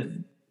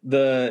then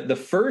the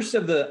first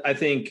of I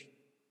think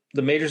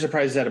the major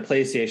surprises out of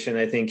PlayStation,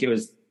 I think it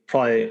was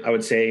probably, I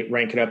would say,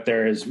 rank it up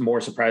there as more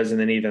surprising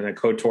than even a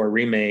KOTOR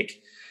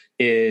remake,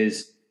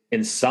 is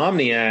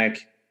Insomniac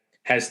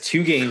has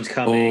 2 games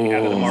coming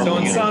out of the Oh. Marvel So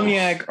universe.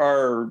 Insomniac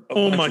are a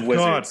Oh bunch my of god.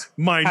 wizards.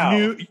 My How?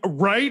 new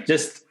right?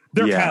 Just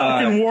They're Yeah.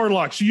 fucking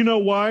warlocks. You know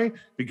why?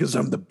 Because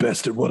I'm the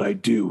best at what I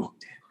do.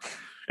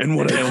 And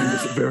what I do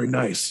is very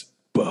nice,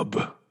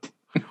 bub.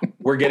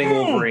 we're getting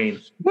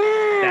Wolverine.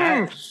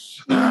 That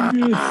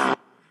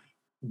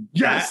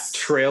Yes.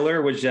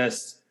 trailer was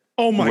just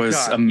Oh my was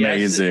god.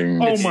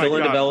 amazing. Oh it's my still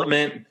in God.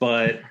 development,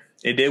 but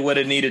It did what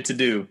it needed to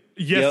do.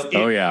 Yes. Yep. it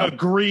Oh, yeah.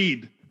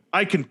 Agreed.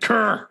 I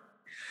concur.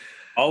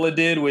 All it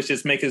did was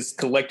just make us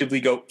collectively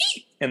go,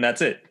 "Eek," and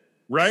that's it.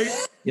 Right?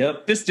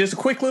 yep. Just a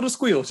quick little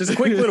squeal, just a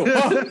quick little,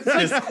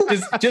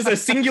 just a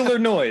singular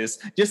noise,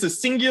 just a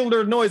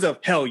singular noise of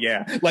hell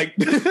yeah, like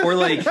Or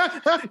like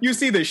you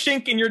see the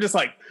shink and you're just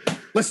like,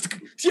 let's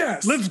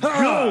Let's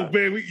ah. go,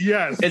 baby.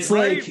 Yes. it's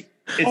right? like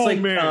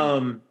it's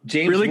man.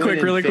 James Really Wood quick,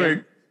 and really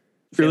quick.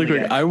 Really Family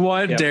quick. Guy. I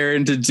want Yep.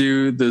 Darren to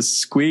do the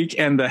squeak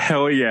and the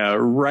hell yeah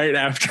right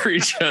after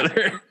each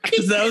other.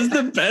 Because that was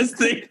the best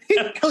thing.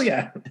 Hell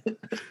yeah.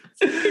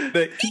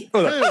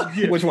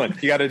 Which one?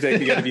 You gotta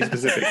be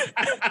specific.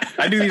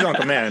 I do these on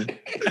command.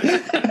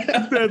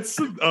 That's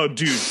dude.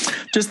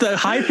 Just the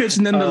high pitch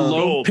and then the low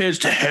gold.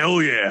 pitched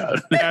hell yeah.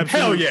 Absolute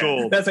Hell yeah,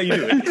 gold. that's how you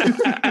do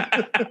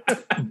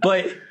it.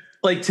 But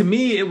like to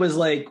me, it was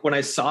like when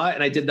I saw it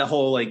and I did the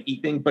whole like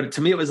eat thing. But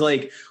to me, it was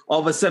like all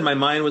of a sudden my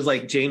mind was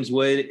like James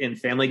Wood in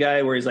Family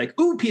Guy, where he's like,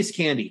 "Ooh, piece of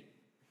candy."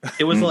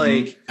 It was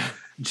like That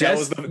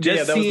just was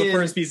just that was the seeing-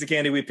 first piece of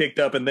candy we picked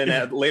up, and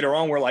then later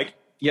on we're like,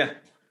 Yeah,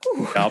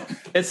 Yep.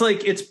 it's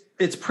like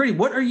it's pretty.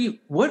 What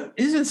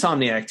is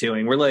Insomniac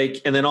doing? We're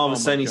like, and then all of a Oh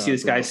my sudden you see God,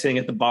 this guy bro. sitting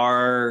at the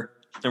bar,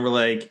 and we're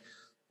like,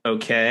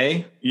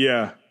 okay.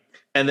 Yeah.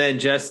 And then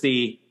just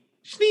the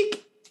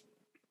sneak.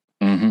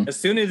 Mhm. As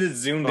soon as it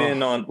zoomed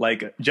in on,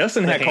 like,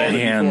 Justin had The called it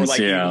before, hands, like,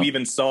 yeah. you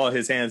even saw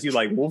his hands. You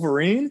like,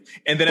 Wolverine?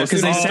 And then Well, as soon 'cause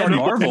as they he said started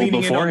Marvel leaning in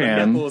on the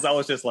beforehand. knuckles, I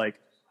was just like,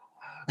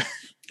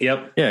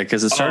 Yep. Yeah,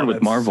 because it started with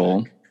that's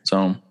Marvel.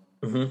 So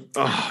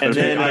Oh, And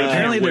then, I can't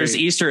apparently wait. there's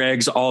Easter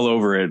eggs all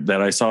over it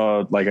that I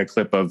saw like a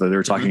clip of that they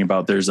were talking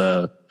about. There's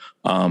a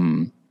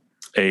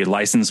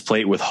license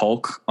plate with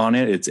Hulk on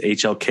it. It's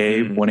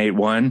HLK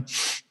 181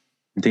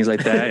 and things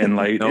like that. And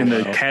like in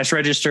the cash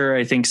register,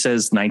 I think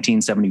says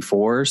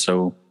 1974.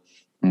 So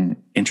I'm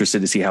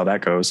interested to see how that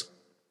goes.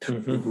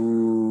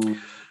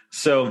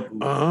 So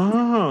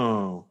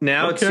Oh.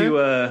 now Okay.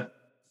 to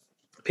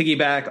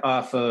piggyback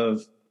off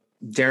of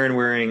Darren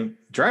wearing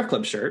Drive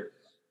Club shirt.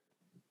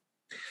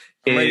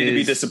 I'm ready to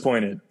be is-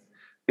 disappointed.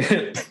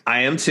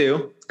 I am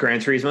too. Gran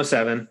Turismo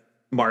 7,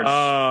 March.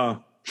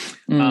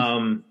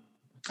 I'm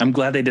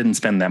glad they didn't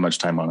spend that much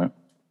time on it.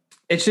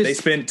 It's They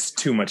just spent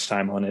too much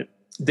time on it.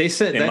 they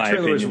said in that my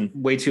trailer was opinion.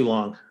 way too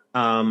long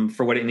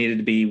for what it needed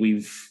to be.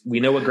 We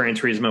know what Gran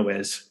Turismo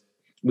is.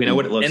 We know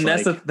what it looks And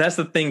like. that's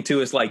the thing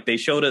too, is like they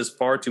showed us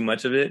far too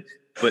much of it,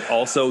 but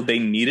also they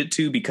needed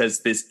to,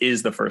 because this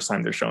is the first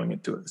time they're showing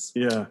it to us.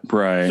 Yeah.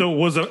 Right. So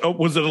was it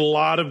a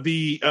lot of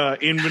the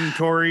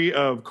inventory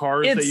of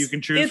cars that you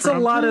can choose it's from? a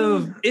lot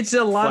of Gran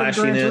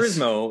Flashiness.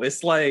 Turismo.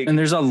 It's like and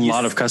there's a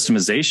lot of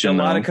customization. a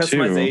lot of though, too.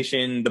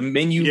 customization. The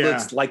menu Yeah.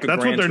 looks like a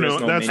That's Gran what they're Turismo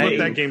known. That's menu.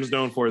 what that game's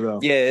known for, though.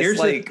 Yeah,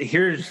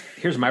 it's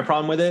Here's my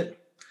problem with it.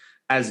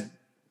 As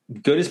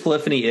good as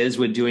Polyphony is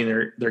with doing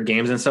their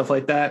games and stuff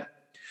like that,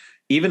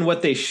 even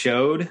what they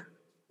showed,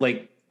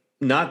 like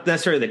not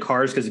necessarily the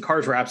cars, because the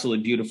cars were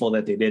absolutely beautiful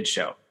that they did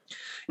show,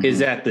 is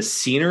that the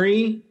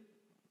scenery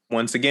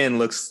once again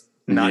looks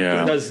not Yeah.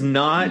 good. does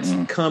not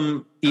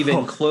come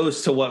even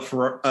close to what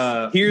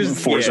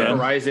Here's Forza.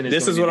 Horizon is.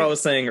 This going is to what do. I was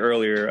saying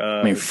earlier.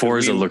 I mean,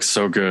 Forza looks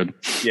so good.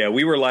 Yeah,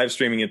 we were live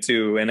streaming it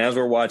too, and as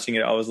we're watching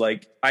it, I was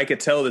like, I could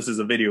tell this is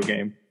a video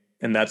game,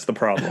 and that's the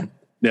problem.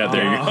 Yeah,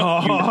 there you go.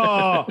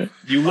 Oh,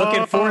 You look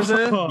at Forza,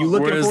 you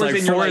look Whereas, at Forza, like,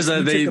 and you're Forza, like,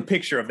 you they- took a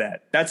picture of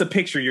that. That's a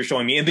picture you're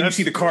showing me, and then you That's-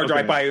 see the car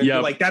drive okay. by, and Yep.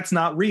 you're like, that's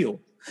not real.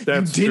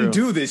 That's You didn't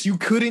true. do this. You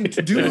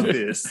couldn't do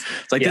this.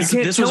 It's like Yeah. this, You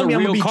can't this was tell a me I'm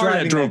real gonna be car that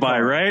driving drove that by,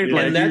 car. right? Yeah.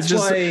 Like And that's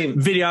just why-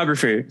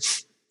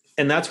 videography.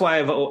 And that's why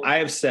I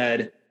have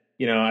said,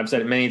 I've said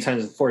it many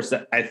times before,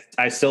 that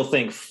I still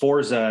think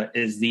Forza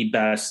is the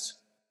best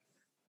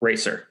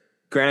racer.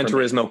 Gran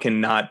Turismo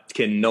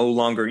can no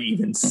longer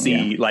even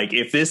see. Like,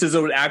 if this is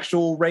an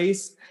actual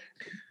race,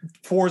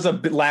 Forza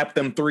lapped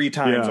them 3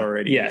 times Yeah.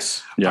 already.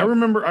 Yes. Yeah. I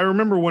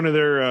remember one of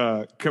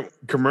their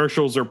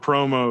commercials or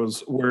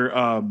promos where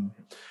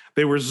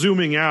they were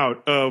zooming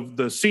out of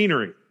the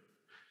scenery,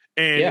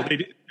 and Yeah.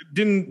 they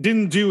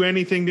didn't do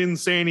anything, didn't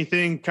say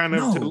anything, kind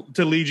of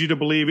to lead you to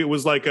believe it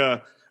was like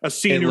a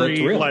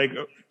scenery, real. like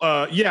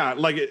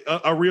like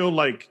a real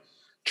like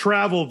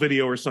travel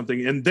video or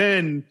something, and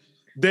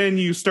then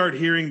you start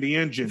hearing the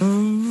engine,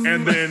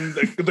 and then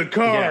the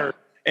car.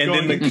 And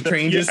then going- the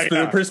train just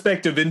Yeah. the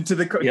perspective into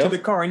the to Yep. the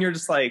car, and you're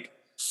just like,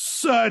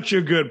 Such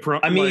a good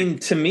I mean,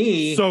 to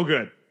me, so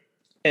good.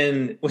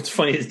 and what's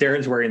funny is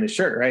Darren's wearing the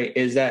shirt, right?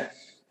 Is that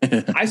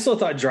I still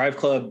thought Drive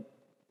Club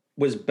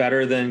was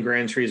better than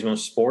Gran Turismo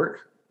Sport.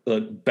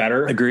 Look,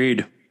 better.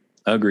 Agreed.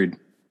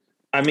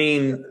 I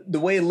mean, the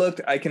way it looked,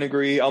 I can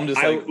agree. I'm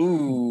just like,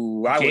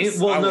 ooh, I was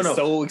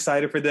so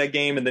excited for that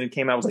game, and then it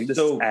came out, I was like, this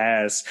is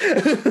ass.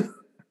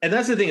 and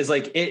that's the thing is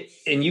like it,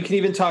 and you can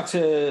even talk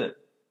to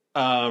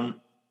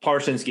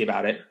Parsinski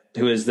about it,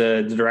 who is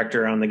the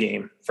director on the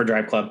game for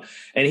Drive Club.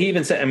 And he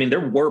even said, I mean, there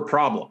were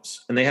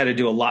problems and they had to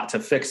do a lot to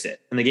fix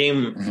it. And the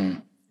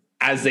game,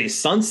 as they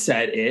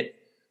sunset it,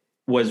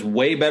 was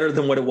way better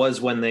than what it was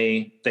when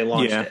they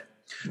launched it.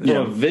 From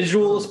a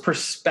visuals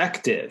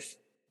perspective,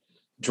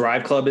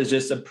 Drive Club is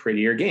just a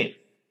prettier game.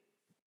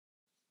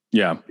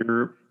 Yeah.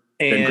 And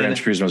Gran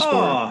Turismo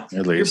Sport,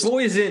 at least.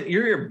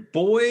 Your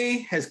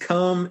boy has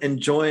come and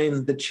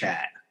joined the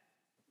chat.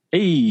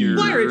 Hey.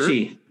 Hi,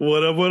 Richie.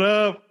 What up? What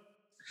up,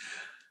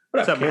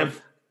 What's up, Cam?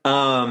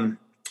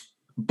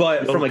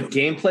 But from a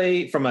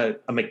gameplay, from a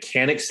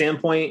mechanic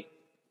standpoint,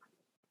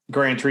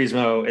 Gran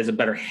Turismo is a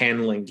better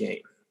handling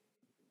game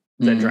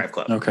than Drive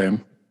Club. Okay.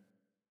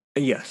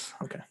 Yes.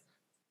 Okay.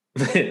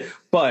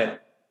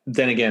 But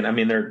then again, I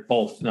mean, they're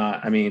both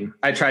not. I mean,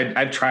 I've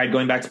tried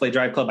going back to play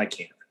Drive Club. I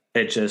can't.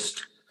 It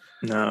just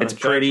it's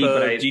pretty,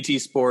 but GT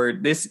Sport.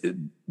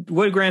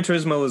 What Gran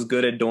Turismo is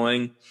good at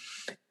doing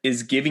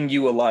is giving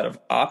you a lot of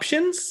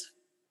options.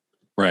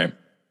 Right.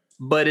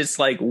 But it's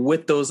like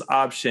with those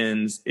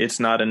options, it's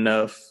not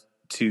enough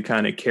to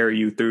kind of carry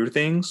you through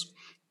things.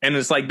 And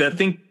it's like, I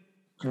think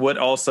what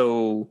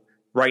also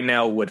right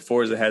now, what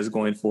Forza has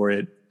going for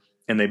it,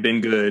 and they've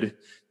been good,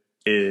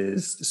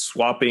 is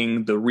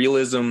swapping the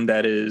realism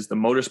that is the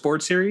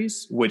Motorsport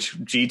series, which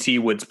GT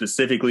would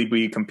specifically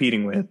be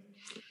competing with.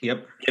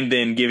 Yep. And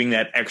then giving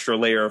that extra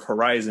layer of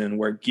Horizon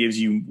where it gives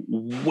you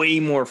way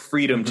more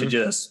freedom to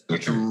just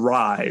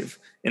drive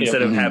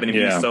instead of having to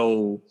be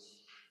so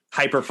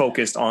hyper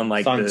focused on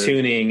like on the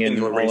tuning and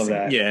singular all of racing.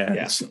 that.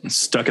 Yeah.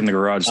 Stuck in the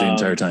garage the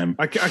entire time.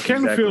 I kind of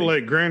Exactly. feel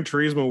like Gran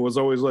Turismo was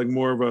always like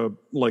more of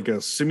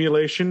a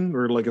simulation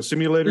or like a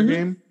simulator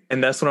game.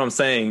 And that's what I'm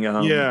saying.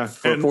 Yeah,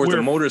 For and Forza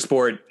we're-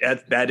 Motorsport,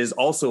 that is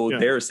also Yeah.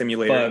 their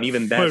simulator, But- and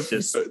even that's But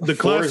just the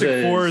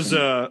classic Forza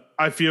Forza,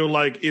 I feel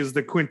like, is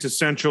the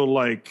quintessential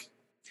like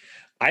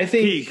I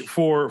think peak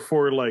for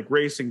like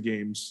racing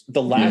games.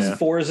 the last Yeah.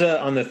 Forza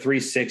on the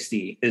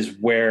 360 is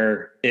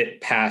where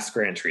it passed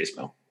Gran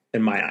Turismo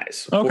in my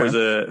eyes. Okay.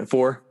 Forza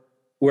 4.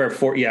 Where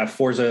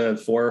Forza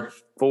 4,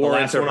 the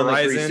last into one on the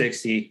Horizon,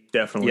 360.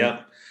 definitely.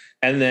 Yep.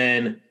 And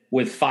then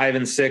with 5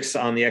 and 6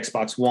 on the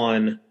Xbox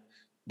One,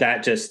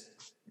 that just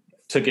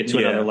took it to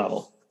Yeah. another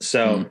level.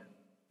 So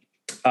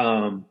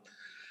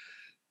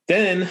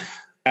then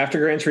after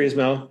Gran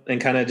Turismo and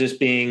kind of just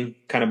being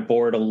kind of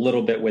bored a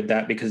little bit with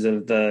that because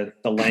of the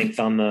length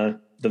on the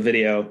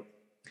video,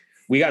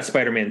 we got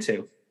Spider-Man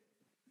 2.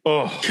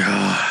 Oh,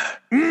 God.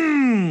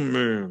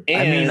 man. I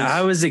mean, And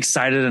I was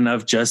excited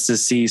enough just to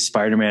see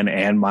Spider-Man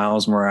and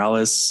Miles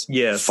Morales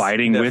Yes,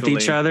 fighting with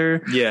definitely. each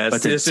other. Yes,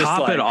 But to it's just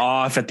top like- it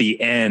off at the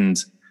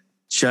end,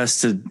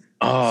 just to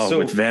So-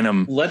 with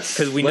Venom. let's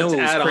 'Cause we know let's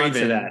it was add on to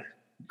Kraven. that.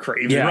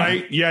 Crazy. Yeah.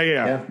 Right? Yeah.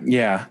 Yeah.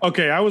 Yeah.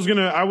 Okay, I was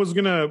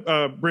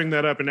gonna bring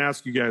that up and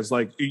ask you guys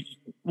like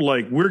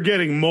we're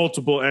getting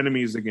multiple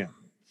enemies again.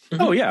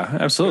 Oh yeah,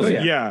 absolutely.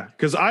 Yeah,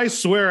 because I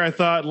swear I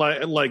thought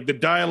like the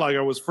dialogue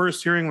I was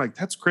first hearing like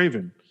that's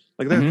Craven,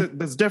 like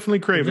that's definitely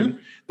Craven.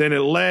 Then it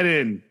led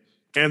in,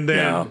 and then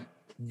Yeah.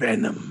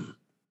 Venom.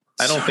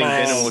 I don't think Oh,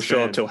 Venom will show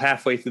man. up till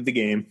halfway through the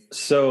game.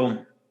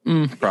 So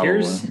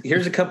Probably.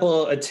 here's a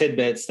couple of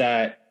tidbits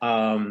that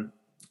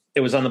it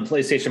was on the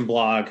PlayStation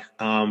blog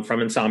from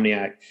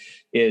Insomniac.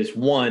 Is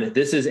one,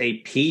 this is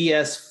a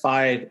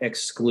PS5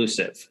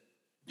 exclusive.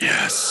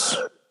 Yes.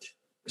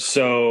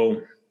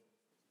 So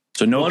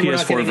So no One, we're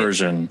not PS4 getting it.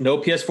 version, no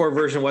PS4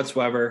 version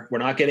whatsoever. We're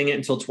not getting it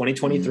until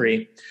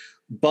 2023.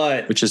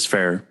 But which is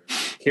fair.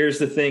 here's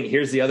the thing.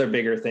 Here's the other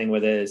bigger thing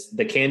with it is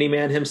the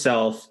Candyman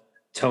himself,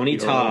 Tony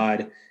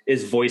Todd,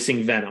 is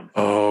voicing Venom.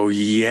 Oh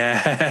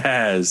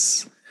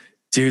yes.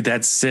 Dude,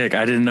 that's sick.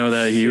 I didn't know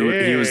that he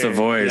was the Sick.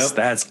 voice. Yep.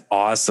 That's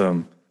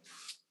awesome.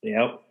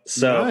 Yep.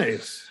 So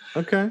Nice.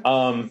 Okay.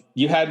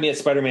 you had me at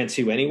Spider-Man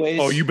 2 anyways.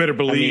 Oh, you better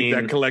believe mean,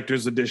 that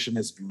collector's edition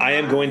is. I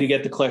am going to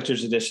get the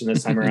collector's edition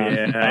this time around.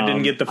 Yeah, I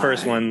didn't get the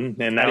first one,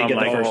 and now I didn't I'm get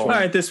the like, first all one.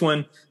 right, this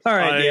one. All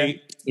right, yeah,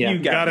 Yeah. you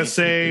got Gotta me.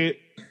 say,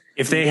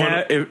 If they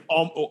had,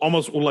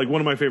 almost like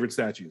one of my favorite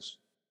statues.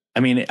 I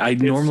mean, I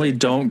normally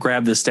don't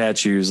grab the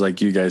statues like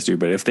you guys do,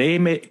 but if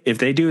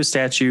they do a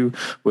statue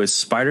with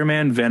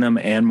Spider-Man, Venom,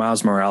 and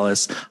Miles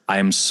Morales, I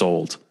am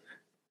sold.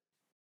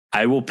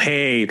 I will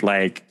pay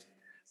like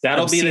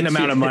That'll be the obscene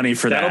amount of money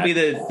for that'll that. be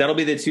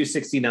the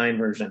 269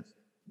 version.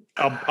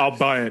 I'll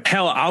buy it.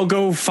 Hell, I'll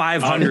go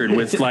 500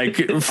 with like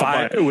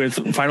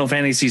with Final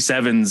Fantasy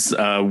VII's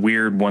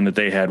weird one that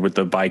they had with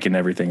the bike and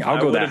everything. I'll I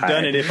go would that have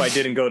done high. it if I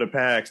didn't go to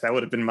PAX. That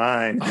would have been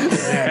mine.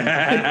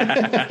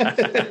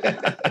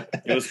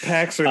 It was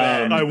PAX or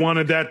that. I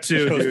wanted that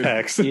too, It was dude.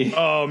 PAX.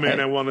 Oh man,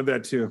 I wanted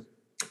that too.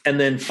 And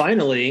then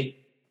finally,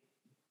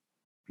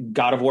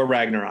 God of War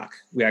Ragnarok.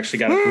 We actually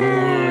got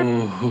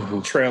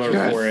a trailer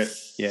for it.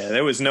 Yeah,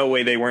 there was no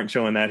way they weren't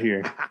showing that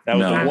here. That was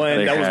No, the one.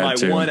 they That had was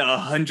to. my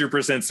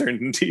 100%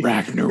 certainty.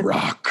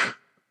 Ragnarok.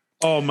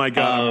 Oh my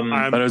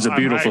god! But it was a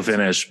beautiful hyped.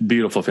 finish.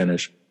 Beautiful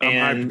finish. I'm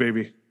And hyped,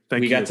 baby.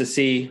 Thank we you. got to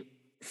see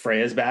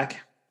Freya's back.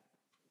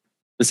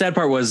 The sad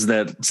part was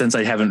that since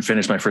I haven't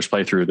finished my first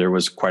playthrough, there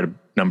was quite a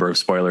number of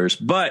spoilers.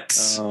 But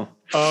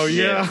Oh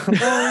yeah.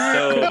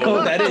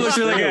 Oh, that is Looks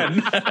really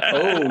true. good.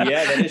 Oh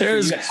yeah, that is true.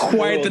 There's You got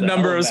quite the spoiled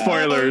number hell of out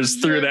spoilers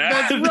through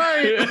that. That's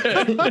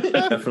right.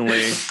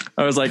 Definitely.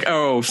 I was like,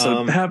 oh,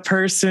 so that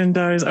person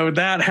dies. Oh,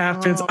 that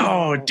happens.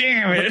 Oh,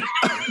 damn it.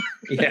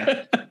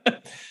 Yeah.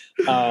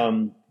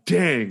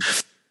 Dang.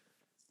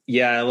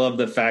 Yeah, I love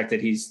the fact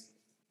that you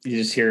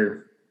just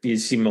hear you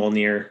see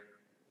Mjolnir.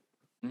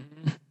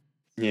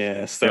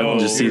 Yeah. So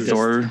Just see just-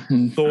 Thor.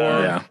 Thor.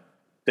 Yeah.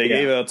 they Yeah.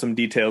 gave out some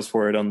details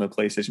for it on the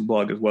PlayStation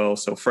blog as well.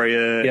 So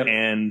Freya Yep.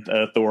 and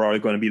Thor are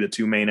going to be the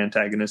two main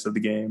antagonists of the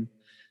game.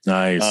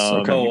 Nice.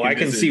 Okay. Oh, You I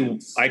can can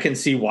visit. see. I can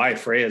see why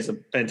Freya's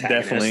an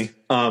antagonist.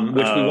 Definitely.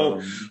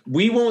 Which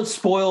we won't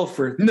spoil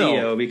for No,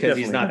 Theo because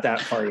he's definitely not not.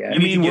 that far yet. I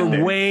mean, need to get we're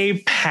there. way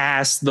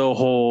past the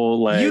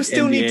whole like. You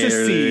still need to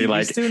NBA, see. Like,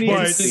 You still need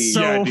to it's see.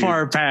 so Yeah, dude.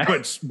 far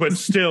past. But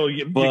still,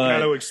 you got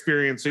to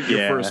experience it your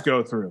Yeah. first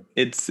go through.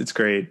 It's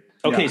great.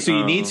 Okay, Yeah. so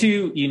you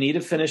need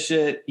to finish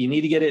it. You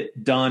need to get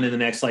it done in the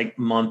next like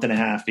month and a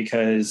half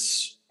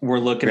because we're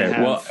looking Okay, to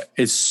have. well,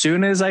 as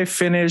soon as I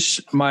finish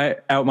my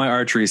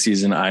archery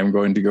season, I'm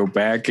going to go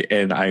back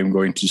and I'm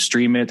going to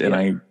stream it. And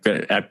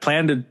I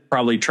plan to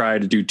probably try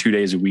to do 2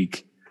 days a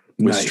week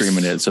with Nice.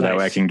 streaming it, so that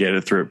way I Nice. can get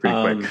it through it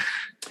pretty quick.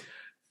 So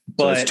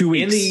but it's 2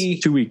 weeks. in the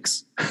 2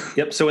 weeks.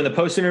 Yep. So in the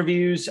post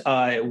interviews,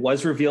 it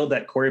was revealed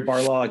that Cory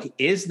Barlog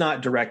is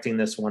not directing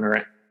this one. Or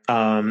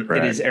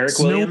it is Eric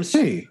Williams.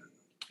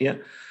 Yeah.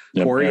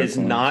 Yep, Corey Eric is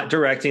Williams. not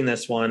directing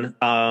this one.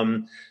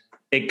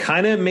 It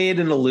kind of made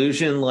an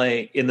illusion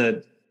like in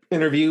the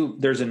interview,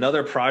 there's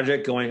another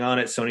project going on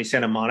at Sony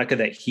Santa Monica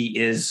that he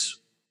is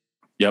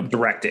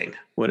directing.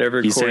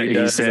 Whatever he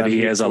said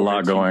he has a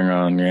lot going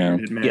on. Yeah.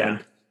 Yeah.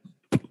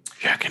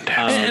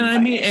 And I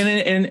mean,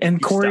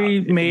 and Corey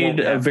made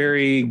a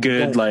very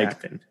good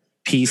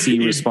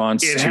PC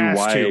response to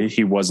why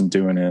he wasn't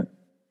doing it.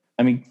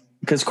 I mean,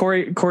 because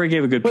Corey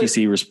gave a good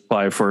PC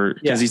reply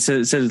because he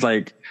said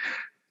like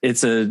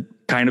it's a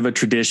kind of a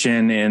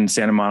tradition in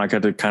Santa Monica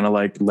to kind of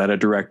like let a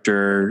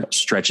director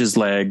stretch his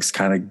legs,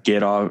 kind of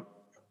get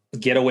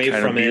away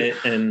from it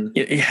and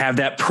have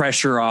that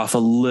pressure off a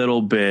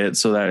little bit.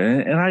 So that,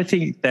 and I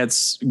think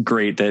that's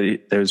great that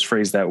it was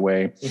phrased that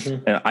way.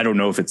 Mm-hmm. And I don't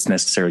know if it's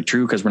necessarily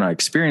true because we're not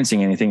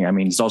experiencing anything. I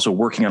mean, he's also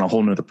working on a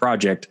whole nother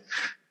project.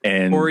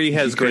 And Corey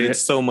has graded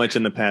so much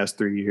in the past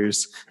 3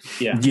 years.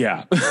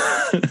 Yeah.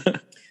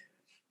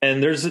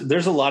 And there's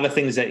a lot of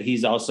things that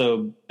he's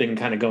also been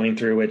kind of going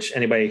through, which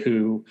anybody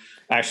who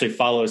actually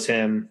follows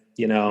him,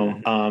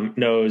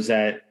 knows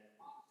that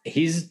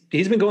he's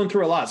been going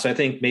through a lot. So I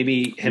think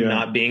maybe him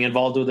not being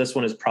involved with this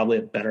one is probably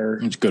a better.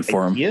 It's good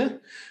for him. Yeah,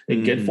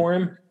 good for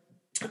him.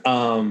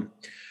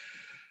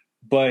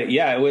 But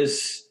yeah, it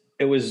was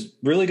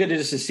really good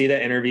just to see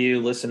that interview,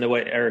 listen to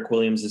what Eric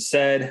Williams has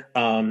said.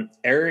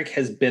 Eric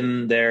has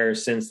been there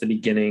since the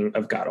beginning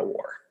of God of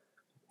War.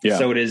 Yeah.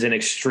 So it is in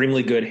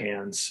extremely good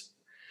hands.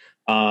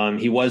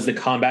 He was the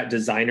combat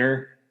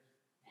designer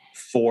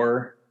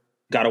for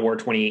God of War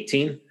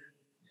 2018.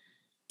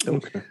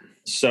 Okay.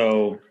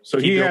 So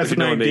he has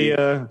an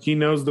idea. He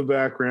knows the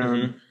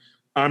background. Mm-hmm.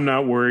 I'm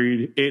not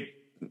worried.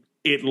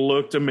 It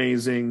looked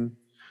amazing.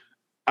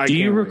 Do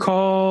you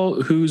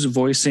recall who's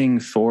voicing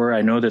Thor?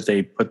 I know that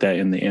they put that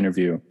in the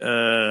interview.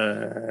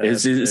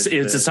 It's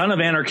the Son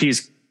of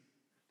Anarchy's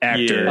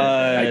actor.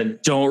 I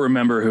don't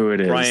remember who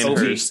it is. Ryan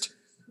Hurst.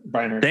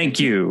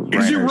 Thank you.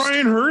 Is it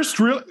Ryan Hurst?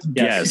 Really?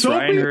 Yes,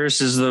 Ryan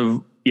Hurst is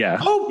the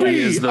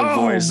is the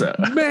voice.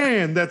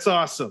 Man, that's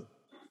awesome.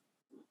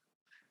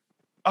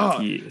 Oh,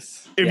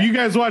 yes. If you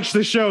guys watch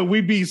the show,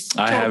 we'd be.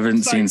 I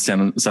haven't seen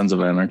Sons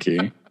of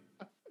Anarchy.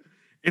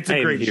 It's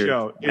a great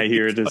show. I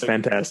hear it is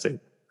fantastic.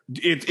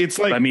 It's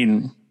like, I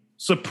mean,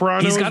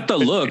 Sopranos. He's got the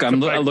look.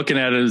 I'm looking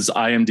at his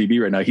IMDb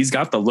right now. He's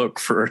got the look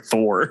for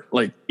Thor.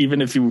 Like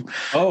even if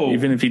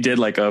he did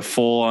like a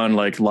full on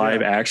like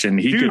live action,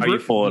 he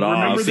could pull it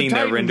off. I've seen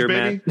that render,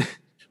 man.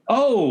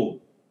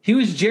 Oh, he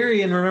was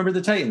Jerry in Remember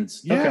the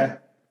Titans. Yeah. Okay.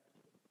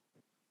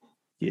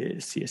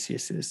 Yes.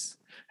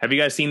 Have you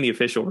guys seen the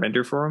official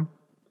render for him?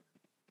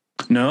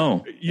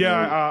 No.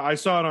 Yeah, I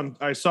saw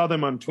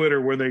them on Twitter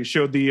where they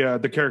showed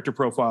the character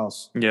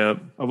profiles. Yep.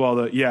 Of all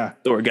the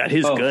Thor got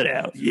his gut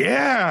out.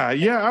 Yeah.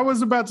 I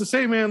was about to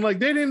say, man, like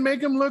they didn't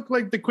make him look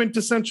like the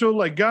quintessential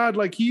like God.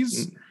 Like he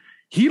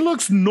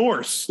looks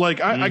Norse. Like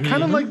I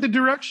kind of like the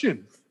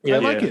direction. I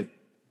like it.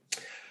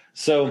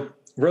 So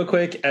real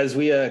quick, as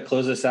we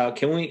close this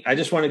out, I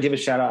just want to give a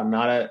shout out.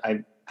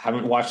 I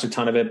haven't watched a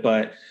ton of it,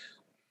 but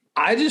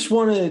I just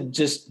want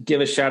to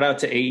give a shout out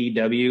to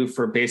AEW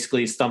for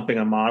basically stumping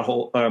a mud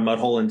hole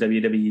in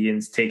WWE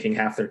and taking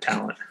half their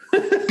talent.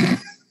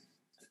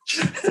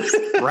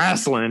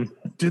 Wrestling.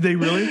 Did they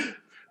really?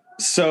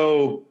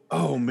 So,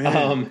 oh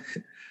man,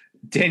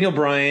 Daniel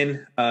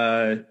Bryan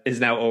is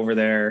now over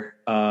there.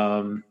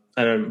 And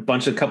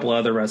a couple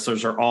other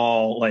wrestlers are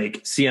all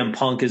like CM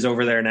Punk is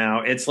over there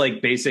now. It's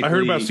like basically I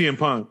heard about CM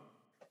Punk.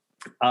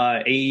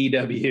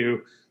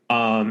 AEW.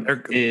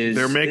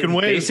 They're making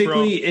waves.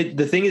 Basically,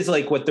 the thing is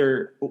like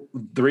the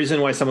reason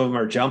why some of them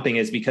are jumping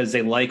is because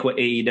they like what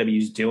AEW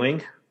is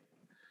doing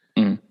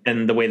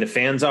and the way the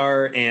fans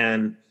are,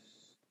 and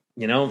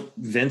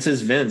Vince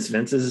is Vince.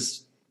 Vince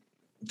is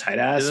tight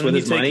ass with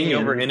his money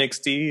over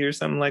NXT or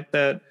something like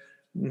that.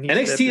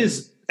 NXT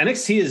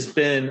has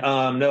been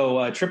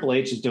Triple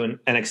H is doing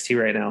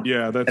NXT right now.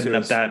 Yeah,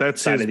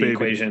 that's side of the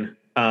equation.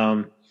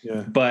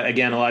 Yeah. But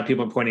again, a lot of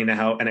people are pointing to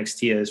how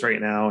NXT is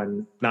right now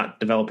and not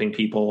developing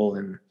people.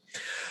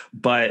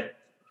 I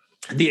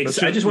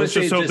just want to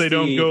say, hope they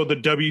don't go the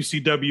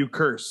WCW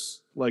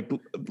curse. Like,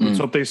 let's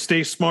hope they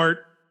stay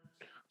smart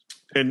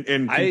and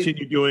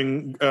continue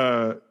doing,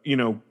 good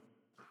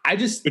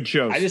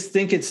shows. I just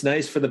think it's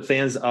nice for the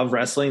fans of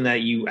wrestling that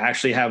you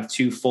actually have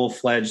two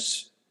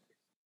full-fledged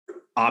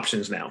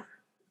options now.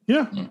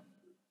 Yeah,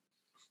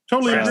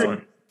 totally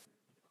agree.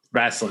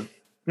 Wrestling.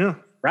 Yeah,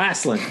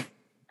 wrestling.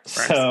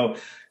 So,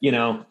 the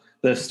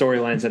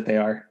storylines that they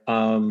are.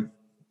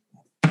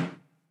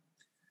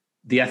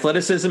 The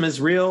athleticism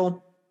is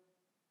real.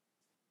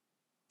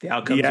 The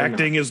outcomes the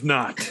acting is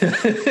not.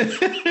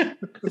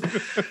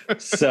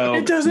 So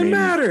it doesn't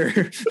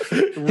matter.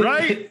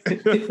 Right?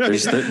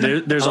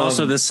 There's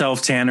also the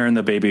self-tanner and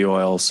the baby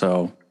oil.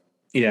 So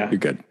yeah, you're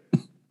good.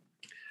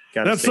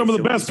 That's some of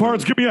the best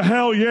parts. Give me a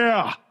hell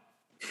yeah.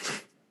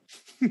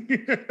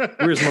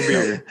 Where's my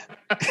beer?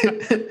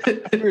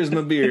 Where's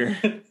my beer?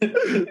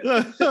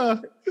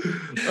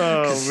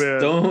 Oh man!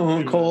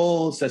 Stone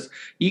Cold says,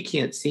 "You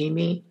can't see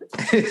me."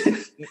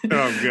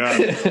 Oh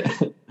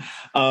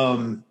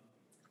god!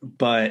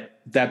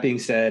 But that being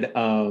said,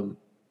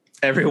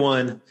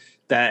 everyone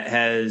that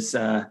has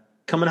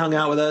come and hung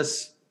out with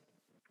us,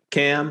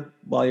 Cam,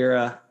 while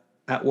you're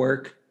at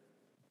work,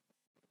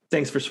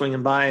 thanks for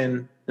swinging by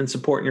and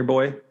supporting your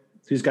boy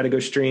who's got to go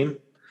stream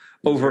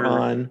over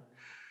on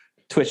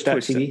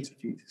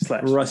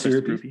twitch.tv/Rusty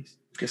Rupees.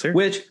 Yes, sir.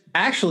 Which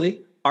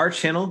actually our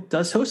channel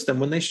does host them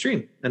when they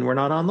stream and we're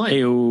not online.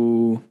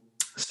 Hey-o.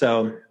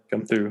 So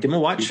come through. Give them a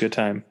watch. Be a good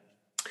time.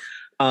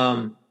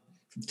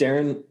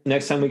 Darren,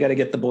 next time we got to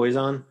get the boys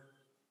on.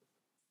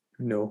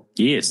 No.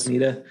 Yes. We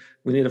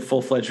need a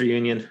full-fledged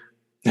reunion.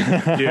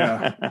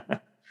 Yeah.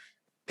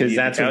 Because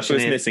that's the couch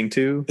was missing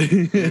too.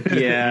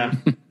 Yeah.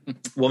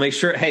 We'll make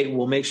sure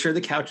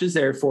the couch is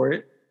there for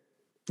it.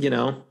 You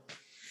know,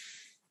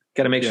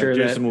 got to make sure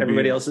that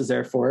everybody else is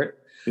there for it.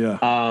 Yeah.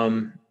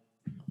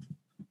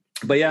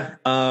 But yeah,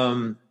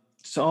 so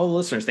all the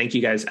listeners, thank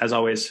you guys as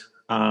always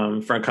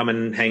for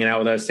coming, hanging out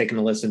with us, taking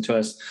a listen to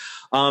us.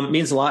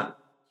 Means a lot.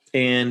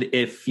 And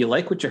if you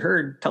like what you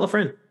heard, tell a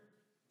friend.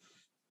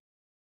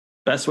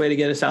 Best way to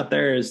get us out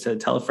there is to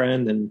tell a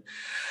friend and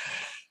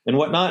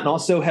whatnot. And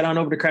also head on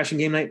over to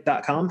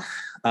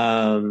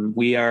crashinggamenight.com.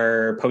 We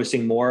are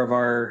posting more of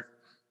our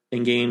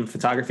in-game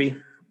photography.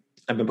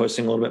 I've been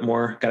posting a little bit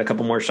more. Got a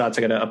couple more shots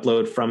I got to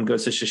upload from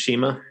Ghost of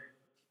Tsushima.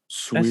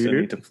 Sweet. I still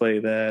need to play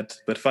that.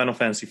 But Final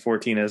Fantasy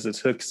 14 has its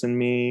hooks in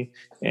me,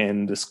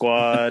 and the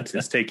squad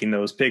is taking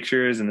those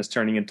pictures and it's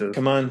turning into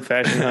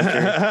Fashion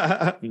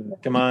Hunter.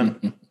 Come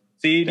on.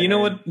 See, do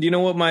you know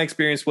what my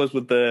experience was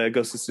with the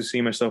Ghost of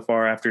Tsushima so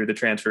far after the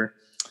transfer?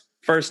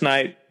 First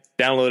night,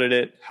 downloaded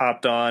it,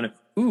 hopped on.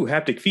 Ooh,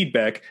 haptic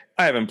feedback.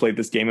 I haven't played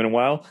this game in a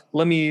while.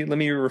 Let me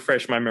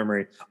refresh my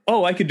memory.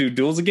 Oh, I could do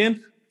duels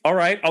again? All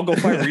right, I'll go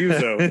fight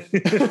Ryuzo.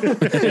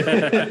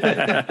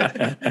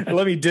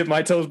 Let me dip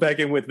my toes back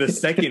in with the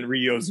second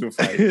Ryuzo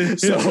fight.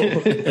 So,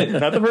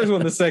 not the first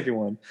one, the second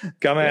one.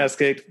 Got my ass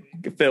kicked,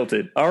 felt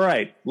it. All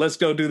right, let's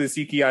go do this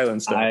Iki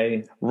Island stuff.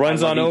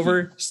 Runs on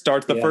over,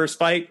 starts the first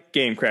fight,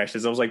 game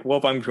crashes. I was like,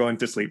 well, I'm going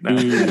to sleep now.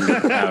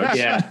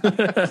 Yeah.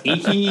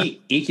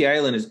 Iki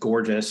Island is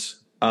gorgeous.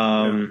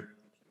 The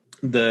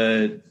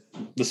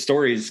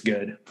story is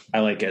good.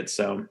 I like it.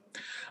 So,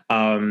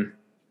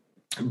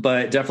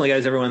 but definitely,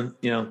 guys, everyone,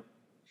 you know,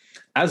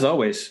 as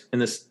always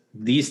in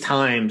these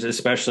times,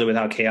 especially with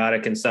how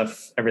chaotic and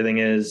stuff everything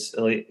is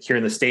here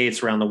in the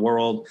States, around the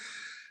world,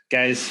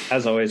 guys,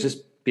 as always,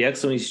 just be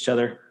excellent with each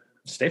other.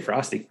 Stay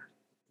frosty.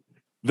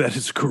 That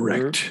is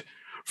correct.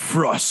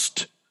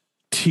 Frost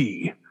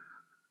tea,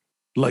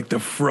 like the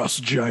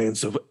frost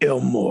giants of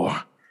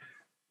Elmore.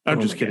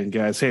 I'm just kidding,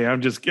 guys. Hey,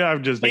 I'm just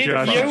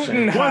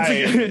Jotunheim.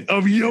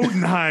 Of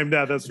Jotunheim.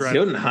 That's right.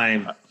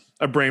 Jotunheim.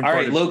 A brain All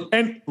fart.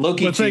 right,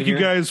 Loki. Let's thank Jr. you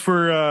guys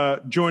for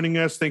joining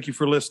us. Thank you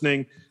for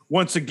listening.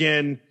 Once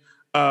again,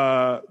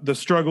 the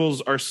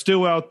struggles are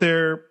still out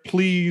there.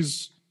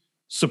 Please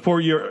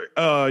support your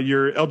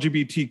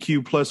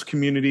LGBTQ plus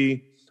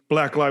community.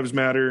 Black Lives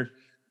Matter.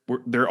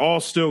 They're all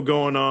still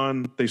going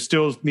on. They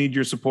still need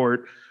your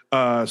support.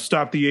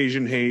 Stop the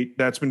Asian hate.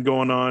 That's been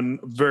going on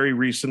very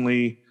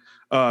recently.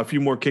 A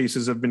few more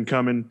cases have been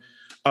coming.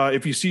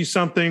 If you see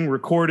something,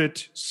 record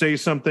it, say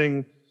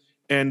something,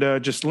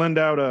 and just lend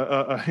out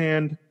a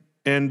hand.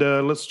 And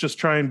let's just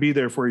try and be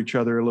there for each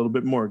other a little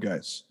bit more,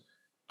 guys.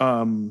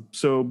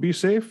 So be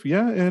safe.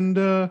 Yeah. And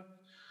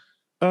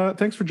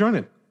thanks for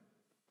joining.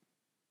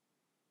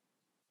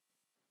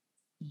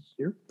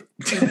 Here.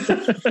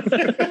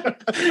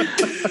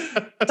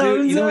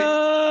 Dude, you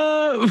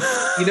know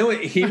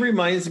what? He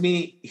reminds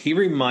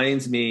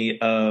me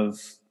of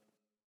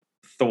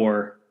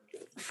Thor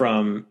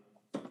from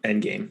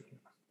Endgame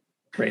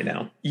right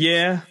now.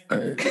 Yeah.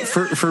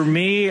 For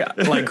me,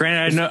 like,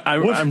 granted,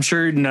 I'm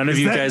sure none of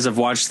you guys have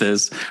watched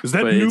this. Is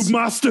that Noob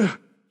Master?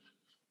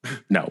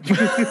 No.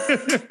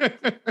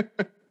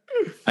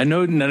 I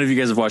know none of you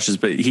guys have watched this,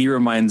 but he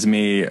reminds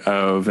me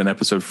of an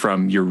episode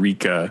from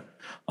Eureka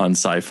on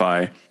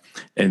Sci-Fi.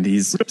 And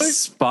he's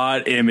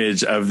spot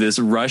image of this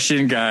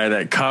Russian guy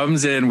that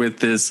comes in with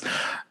this,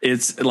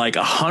 it's like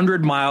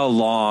 100-mile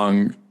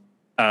long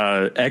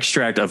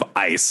extract of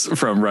ice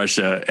from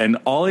Russia, and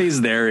all he's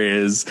there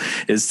is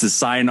to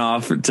sign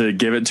off to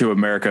give it to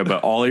America,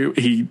 but all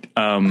he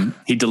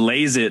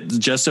delays it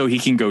just so he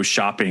can go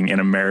shopping in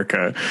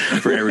America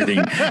for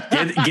everything.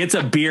 Gets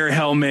a beer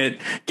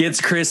helmet,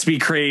 gets Krispy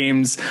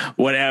Kremes,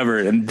 whatever,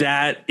 and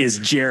that is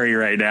Jerry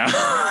right now.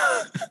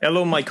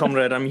 Hello, my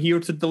comrade. I'm here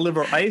to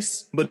deliver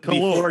ice, but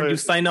before you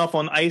sign off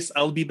on ice,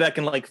 I'll be back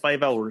in like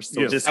 5 hours.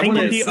 So just hang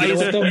on the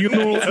ice.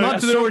 It's not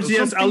George.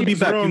 Yes, I'll be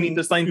back. You need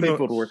to sign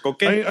paperwork,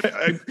 okay?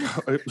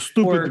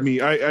 Stupid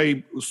me.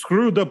 I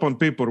screwed up on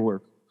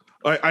paperwork.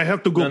 I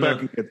have to go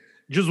back and get.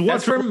 Just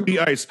watch from the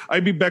ice.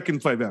 I'll be back in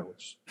 5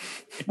 hours.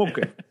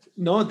 Okay.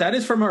 No, that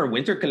is from our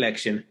winter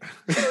collection.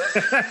 Big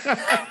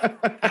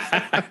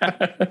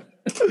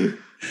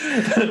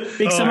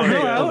summer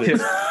out.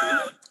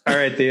 All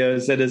right, Theo,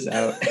 send us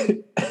out.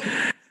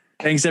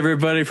 Thanks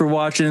everybody for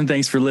watching.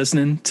 Thanks for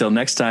listening. Till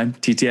next time,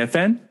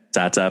 TTFN.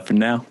 Ta-ta for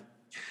now.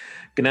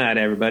 Good night,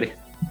 everybody.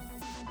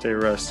 Stay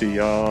rusty,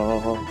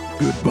 y'all.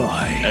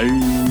 Goodbye.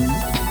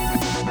 Hey.